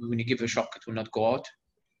even when you give a shock, it will not go out.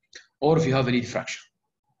 Or if you have a lead fracture.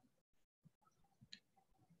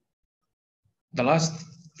 The last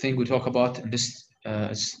thing we talk about in this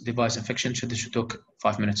is device infection. This should take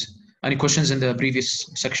 5 minutes. Any questions in the previous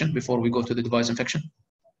section before we go to the device infection?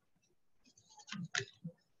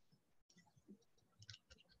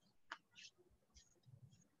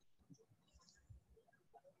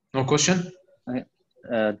 No question?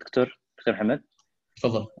 Dr. Mohammed?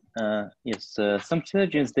 Yes, some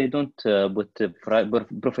surgeons, they don't put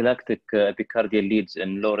prophylactic epicardial leads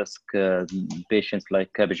in low-risk patients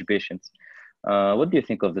like cabbage patients. What do you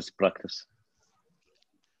think of this practice?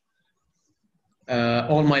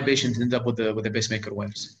 All my patients end up with the pacemaker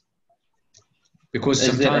wires, because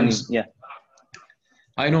sometimes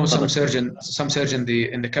I know some surgeon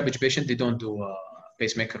in the cabbage patient, they don't do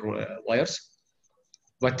pacemaker wires,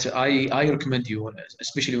 but I recommend you,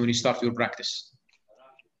 especially when you start your practice,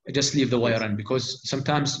 just leave the wire in, because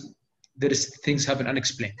sometimes there is things happen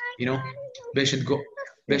unexplained. You know, patient go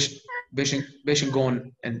in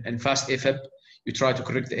fast AFib, you try to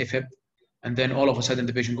correct the AFib, and then all of a sudden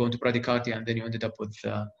the patient go into bradycardia, and then you ended up with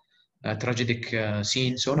a tragic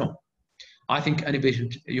scene. So no, I think any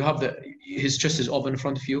patient, you have his chest is open in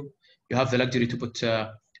front of you, you have the luxury to put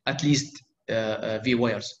at least V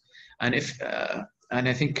wires, and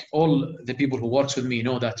I think all the people who works with me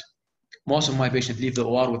know that most of my patients leave the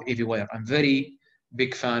OR with AV wire. I'm very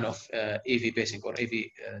big fan of AV pacing or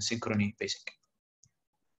AV synchrony pacing.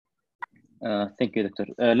 Thank you, Doctor.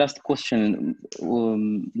 Last question.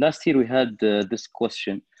 Last year we had this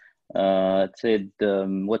question. It said,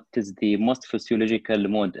 what is the most physiological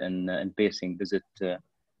mode in pacing? Is it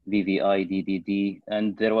VVI, DDD?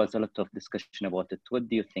 And there was a lot of discussion about it. What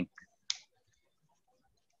do you think?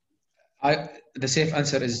 The safe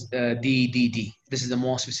answer is DDD. This is the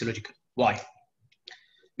most physiological. Why?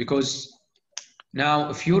 Because now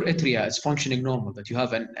if your atria is functioning normal, that you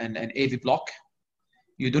have an AV block,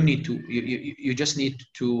 you don't need to, you just need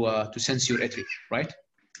to sense your atria, right?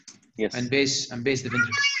 Yes. And base the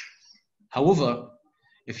ventricle. However,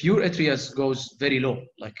 if your atria goes very low,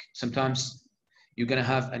 like sometimes you're gonna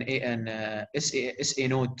have an SA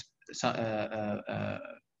node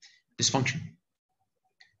dysfunction.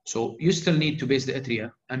 So you still need to base the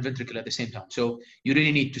atria and ventricle at the same time. So you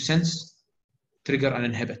really need to sense, trigger, and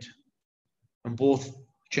inhibit in both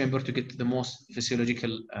chambers to get the most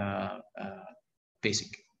physiological pacing.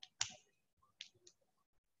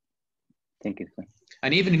 Thank you, sir.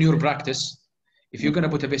 And even in your practice, if you're going to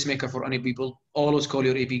put a pacemaker for any people, always call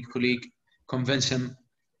your AP colleague, convince him,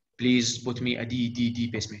 please put me a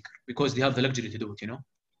DDD pacemaker, because they have the luxury to do it, you know.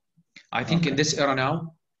 I think in this era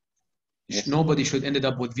now, nobody should end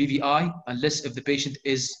up with VVI unless if the patient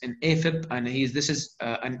is in AFib and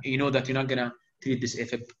and you know that you're not gonna treat this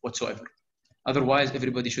AFib whatsoever. Otherwise,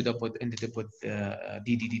 everybody should have ended up with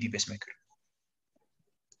DDD pacemaker.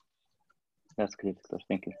 That's great, Doctor.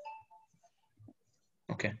 Thank you.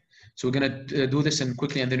 Okay, so we're gonna do this and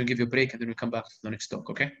quickly, and then we'll give you a break, and then we'll come back to the next talk.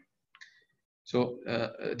 Okay. So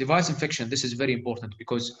device infection. This is very important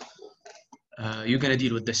because you're gonna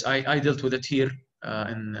deal with this. I dealt with it here.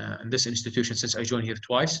 In this institution since I joined here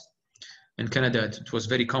twice. In Canada, it was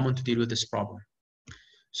very common to deal with this problem.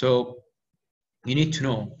 So you need to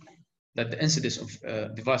know that the incidence of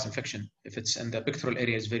device infection, if it's in the pectoral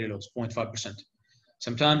area, is very low, it's 0.5%.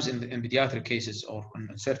 Sometimes in pediatric cases or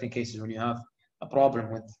in certain cases when you have a problem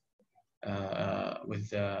with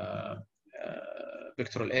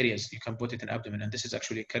pectoral areas, you can put it in abdomen, and this is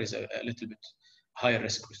actually carries a little bit higher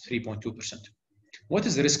risk with 3.2%. What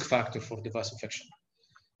is the risk factor for device infection?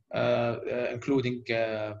 Including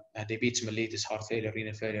diabetes mellitus, heart failure,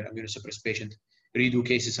 renal failure, immunosuppressed patient, redo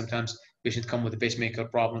cases. Sometimes patients come with the pacemaker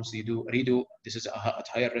problems. You do redo. This is at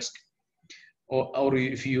higher risk. Or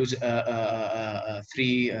if you use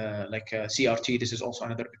CRT, this is also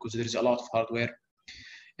another, because there is a lot of hardware.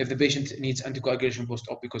 If the patient needs anticoagulation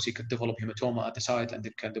post-op because he could develop hematoma at the site and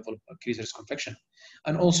it can develop increased risk of infection.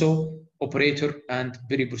 And also operator and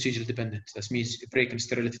peri-procedural dependent. That means break and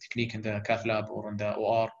sterility technique in the cath lab or in the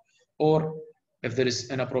OR, or if there is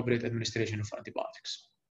inappropriate administration of antibiotics.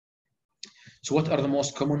 So what are the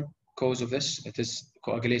most common cause of this? It is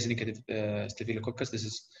coagulase negative staphylococcus. This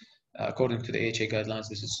is according to the AHA guidelines,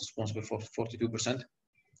 this is responsible for 42%,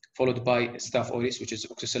 followed by Staph aureus, which is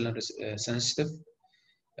oxacillin sensitive,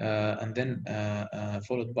 and then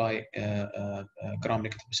followed by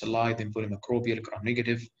gram-negative bacilli, then polymicrobial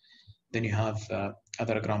gram-negative, then you have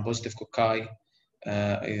other gram-positive cocci,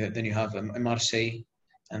 then you have MRSA,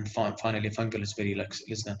 and finally fungal is very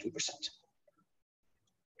less than 2%.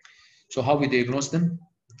 So how we diagnose them?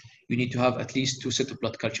 You need to have at least 2 sets of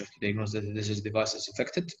blood culture to diagnose that this device is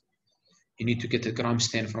infected. You need to get a gram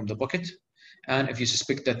stain from the bucket, and if you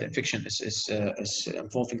suspect that the infection is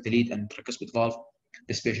involving the lead and tricuspid valve,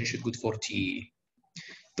 this patient should go for TE.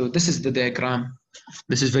 So this is the diagram.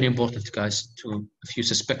 This is very important, guys, to if you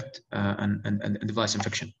suspect a device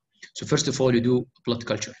infection. So first of all, you do blood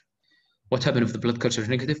culture. What happens if the blood culture is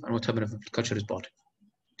negative, and what happens if the blood culture is positive?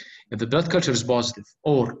 If the blood culture is positive,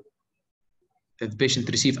 or if the patient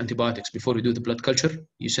receives antibiotics before you do the blood culture,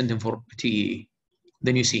 you send him for TE.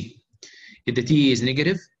 Then you see if the TE is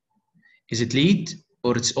negative, is it lead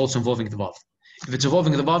or it's also involving the valve? If it's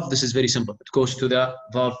involving the valve, this is very simple. It goes to the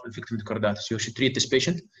valve infected endocarditis. You should treat this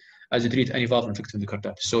patient as you treat any valve infected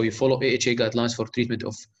endocarditis. So you follow AHA guidelines for treatment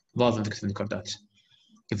of valve infected endocarditis.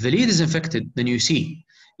 If the lead is infected, then you see,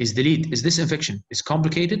 is this infection is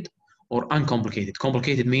complicated or uncomplicated?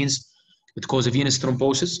 Complicated means it causes venous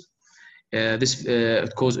thrombosis.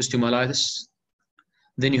 It causes osteomyelitis.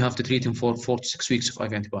 Then you have to treat him for 4 to 6 weeks of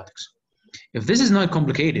IV antibiotics. If this is not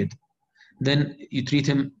complicated, then you treat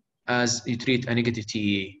him as you treat a negative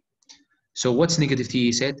TEA. So what's negative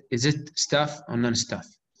TEA said? Is it staph or non-staph?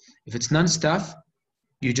 If it's non-staph,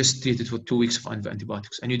 you just treat it for 2 weeks of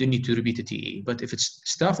antibiotics and you don't need to repeat the TEA. But if it's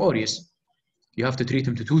Staph aureus, you have to treat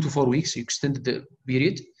him to 2 to 4 weeks. You extend the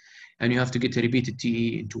period and you have to get a repeated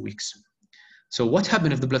TEA in 2 weeks. So what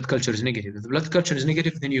happens if the blood culture is negative? If the blood culture is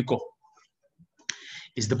negative, then you go.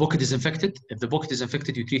 Is the bucket is infected? If the bucket is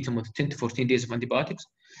infected, you treat him with 10 to 14 days of antibiotics.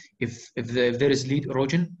 If there is lead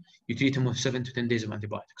erosion, you treat him with 7 to 10 days of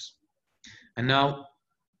antibiotics. And now,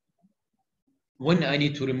 when I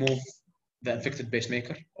need to remove the infected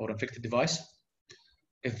pacemaker or infected device,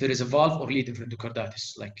 if there is a valve or lead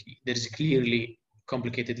endocarditis, like there is a clearly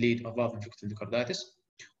complicated lead or valve infected endocarditis,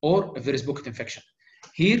 or if there is bucket infection.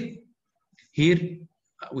 Here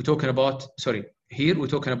we're talking about,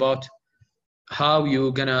 how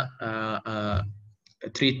you're gonna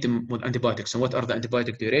treat them with antibiotics and what are the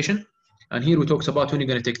antibiotic duration. And here we talk about when you're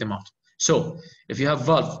gonna take them out. So if you have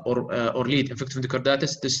valve or lead infected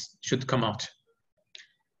endocarditis, this should come out.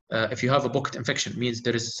 If you have a bucket infection, means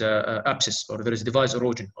there is abscess or there is device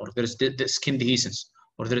erosion or there is the skin dehiscence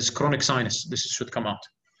or there is chronic sinus, this should come out.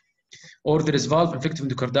 Or there is valve infected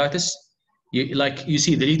endocarditis, you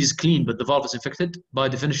see the lead is clean but the valve is infected, by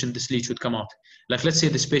definition this lead should come out. Like let's say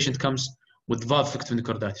this patient comes with valve infected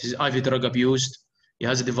endocarditis, he's IV drug abused, he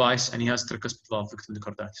has a device and he has tricuspid valve infected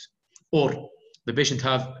endocarditis. Or the patient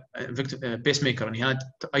have a pacemaker and he had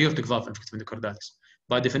aortic valve infected endocarditis.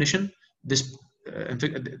 By definition, there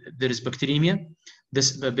is bacteremia,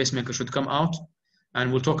 this pacemaker should come out,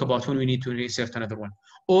 and we'll talk about when we need to reinsert another one.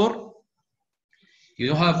 Or you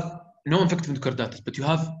don't have no infected endocarditis, but you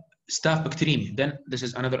have staph bacteremia, then this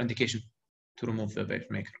is another indication to remove the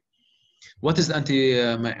pacemaker. What is the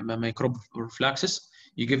antimicrobial prophylaxis?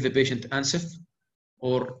 You give the patient Ansif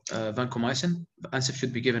or vancomycin. Ansif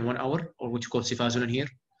should be given 1 hour, or what you call cefazolin here,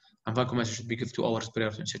 and vancomycin should be given 2 hours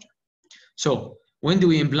prior to incision. So when do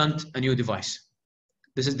we implant a new device?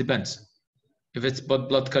 This depends. If it's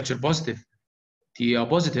blood culture positive, TEA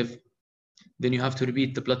positive, then you have to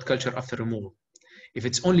repeat the blood culture after removal. If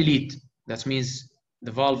it's only lead, that means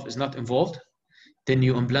the valve is not involved, then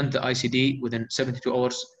you implant the ICD within 72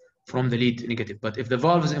 hours from the lead negative. But if the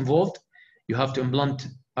valve is involved, you have to implant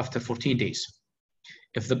after 14 days.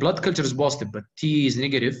 If the blood culture is positive but TEA is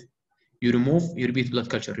negative, you remove, you repeat blood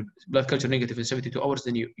culture. Blood culture negative in 72 hours,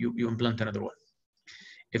 then you implant another one.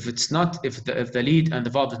 If it's not, if the lead and the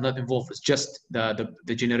valve is not involved, it's just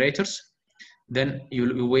the generators, then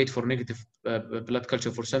you wait for negative blood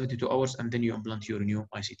culture for 72 hours, and then you implant your new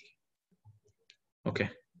ICD. Okay,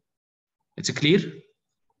 it's clear.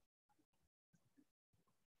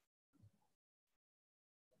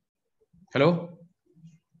 Hello.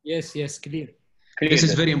 Yes, clear. This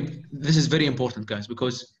is very important, guys,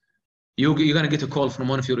 because you're gonna get a call from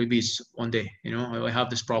one of your EBs one day. You know, I have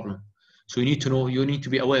this problem, so you need to know. You need to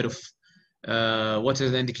be aware of what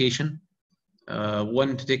is the indication,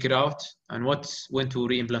 when to take it out, and when to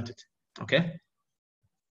re-implant it. Okay.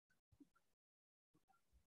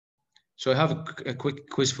 So I have a quick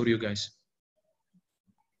quiz for you guys.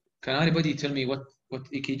 Can anybody tell me what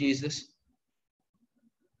EKG is this?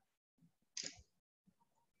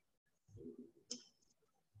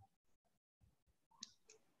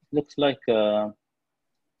 Looks like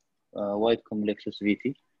white complex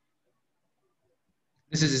SVT.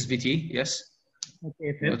 This is SVT, yes.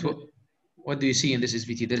 Okay. But what do you see in this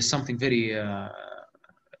SVT? There is something very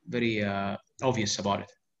obvious about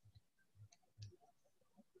it.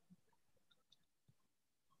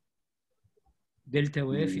 Delta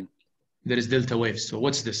wave. There is delta waves. So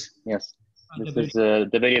what's this? Yes. This is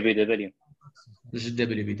WBW. This is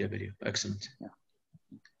WBW. Excellent. Yeah.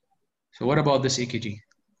 So what about this EKG?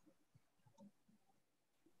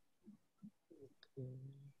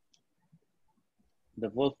 The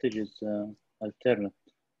voltage is alternate.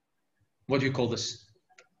 What do you call this?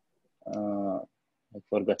 I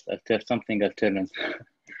forgot. Something alternate.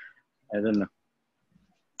 I don't know.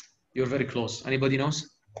 You're very close. Anybody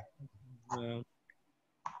knows?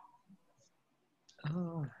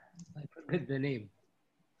 I forget the name.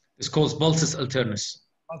 It's called pulsus alternus.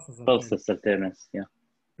 Pulsus alternus, yeah.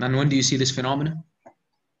 And when do you see this phenomenon?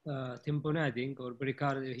 Tamponading or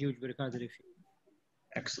huge pericardial effusion.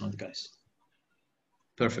 Excellent, guys.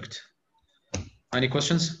 Perfect. Any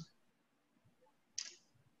questions?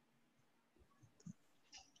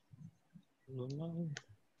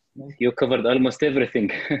 You covered almost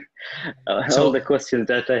everything. All the questions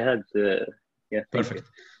that I had. Yeah. Perfect.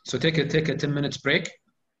 So take a 10 minutes break,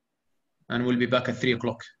 and we'll be back at 3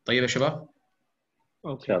 o'clock. طيب يا شباب?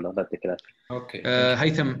 إن شاء الله. Okay.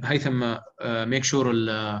 هيثم make sure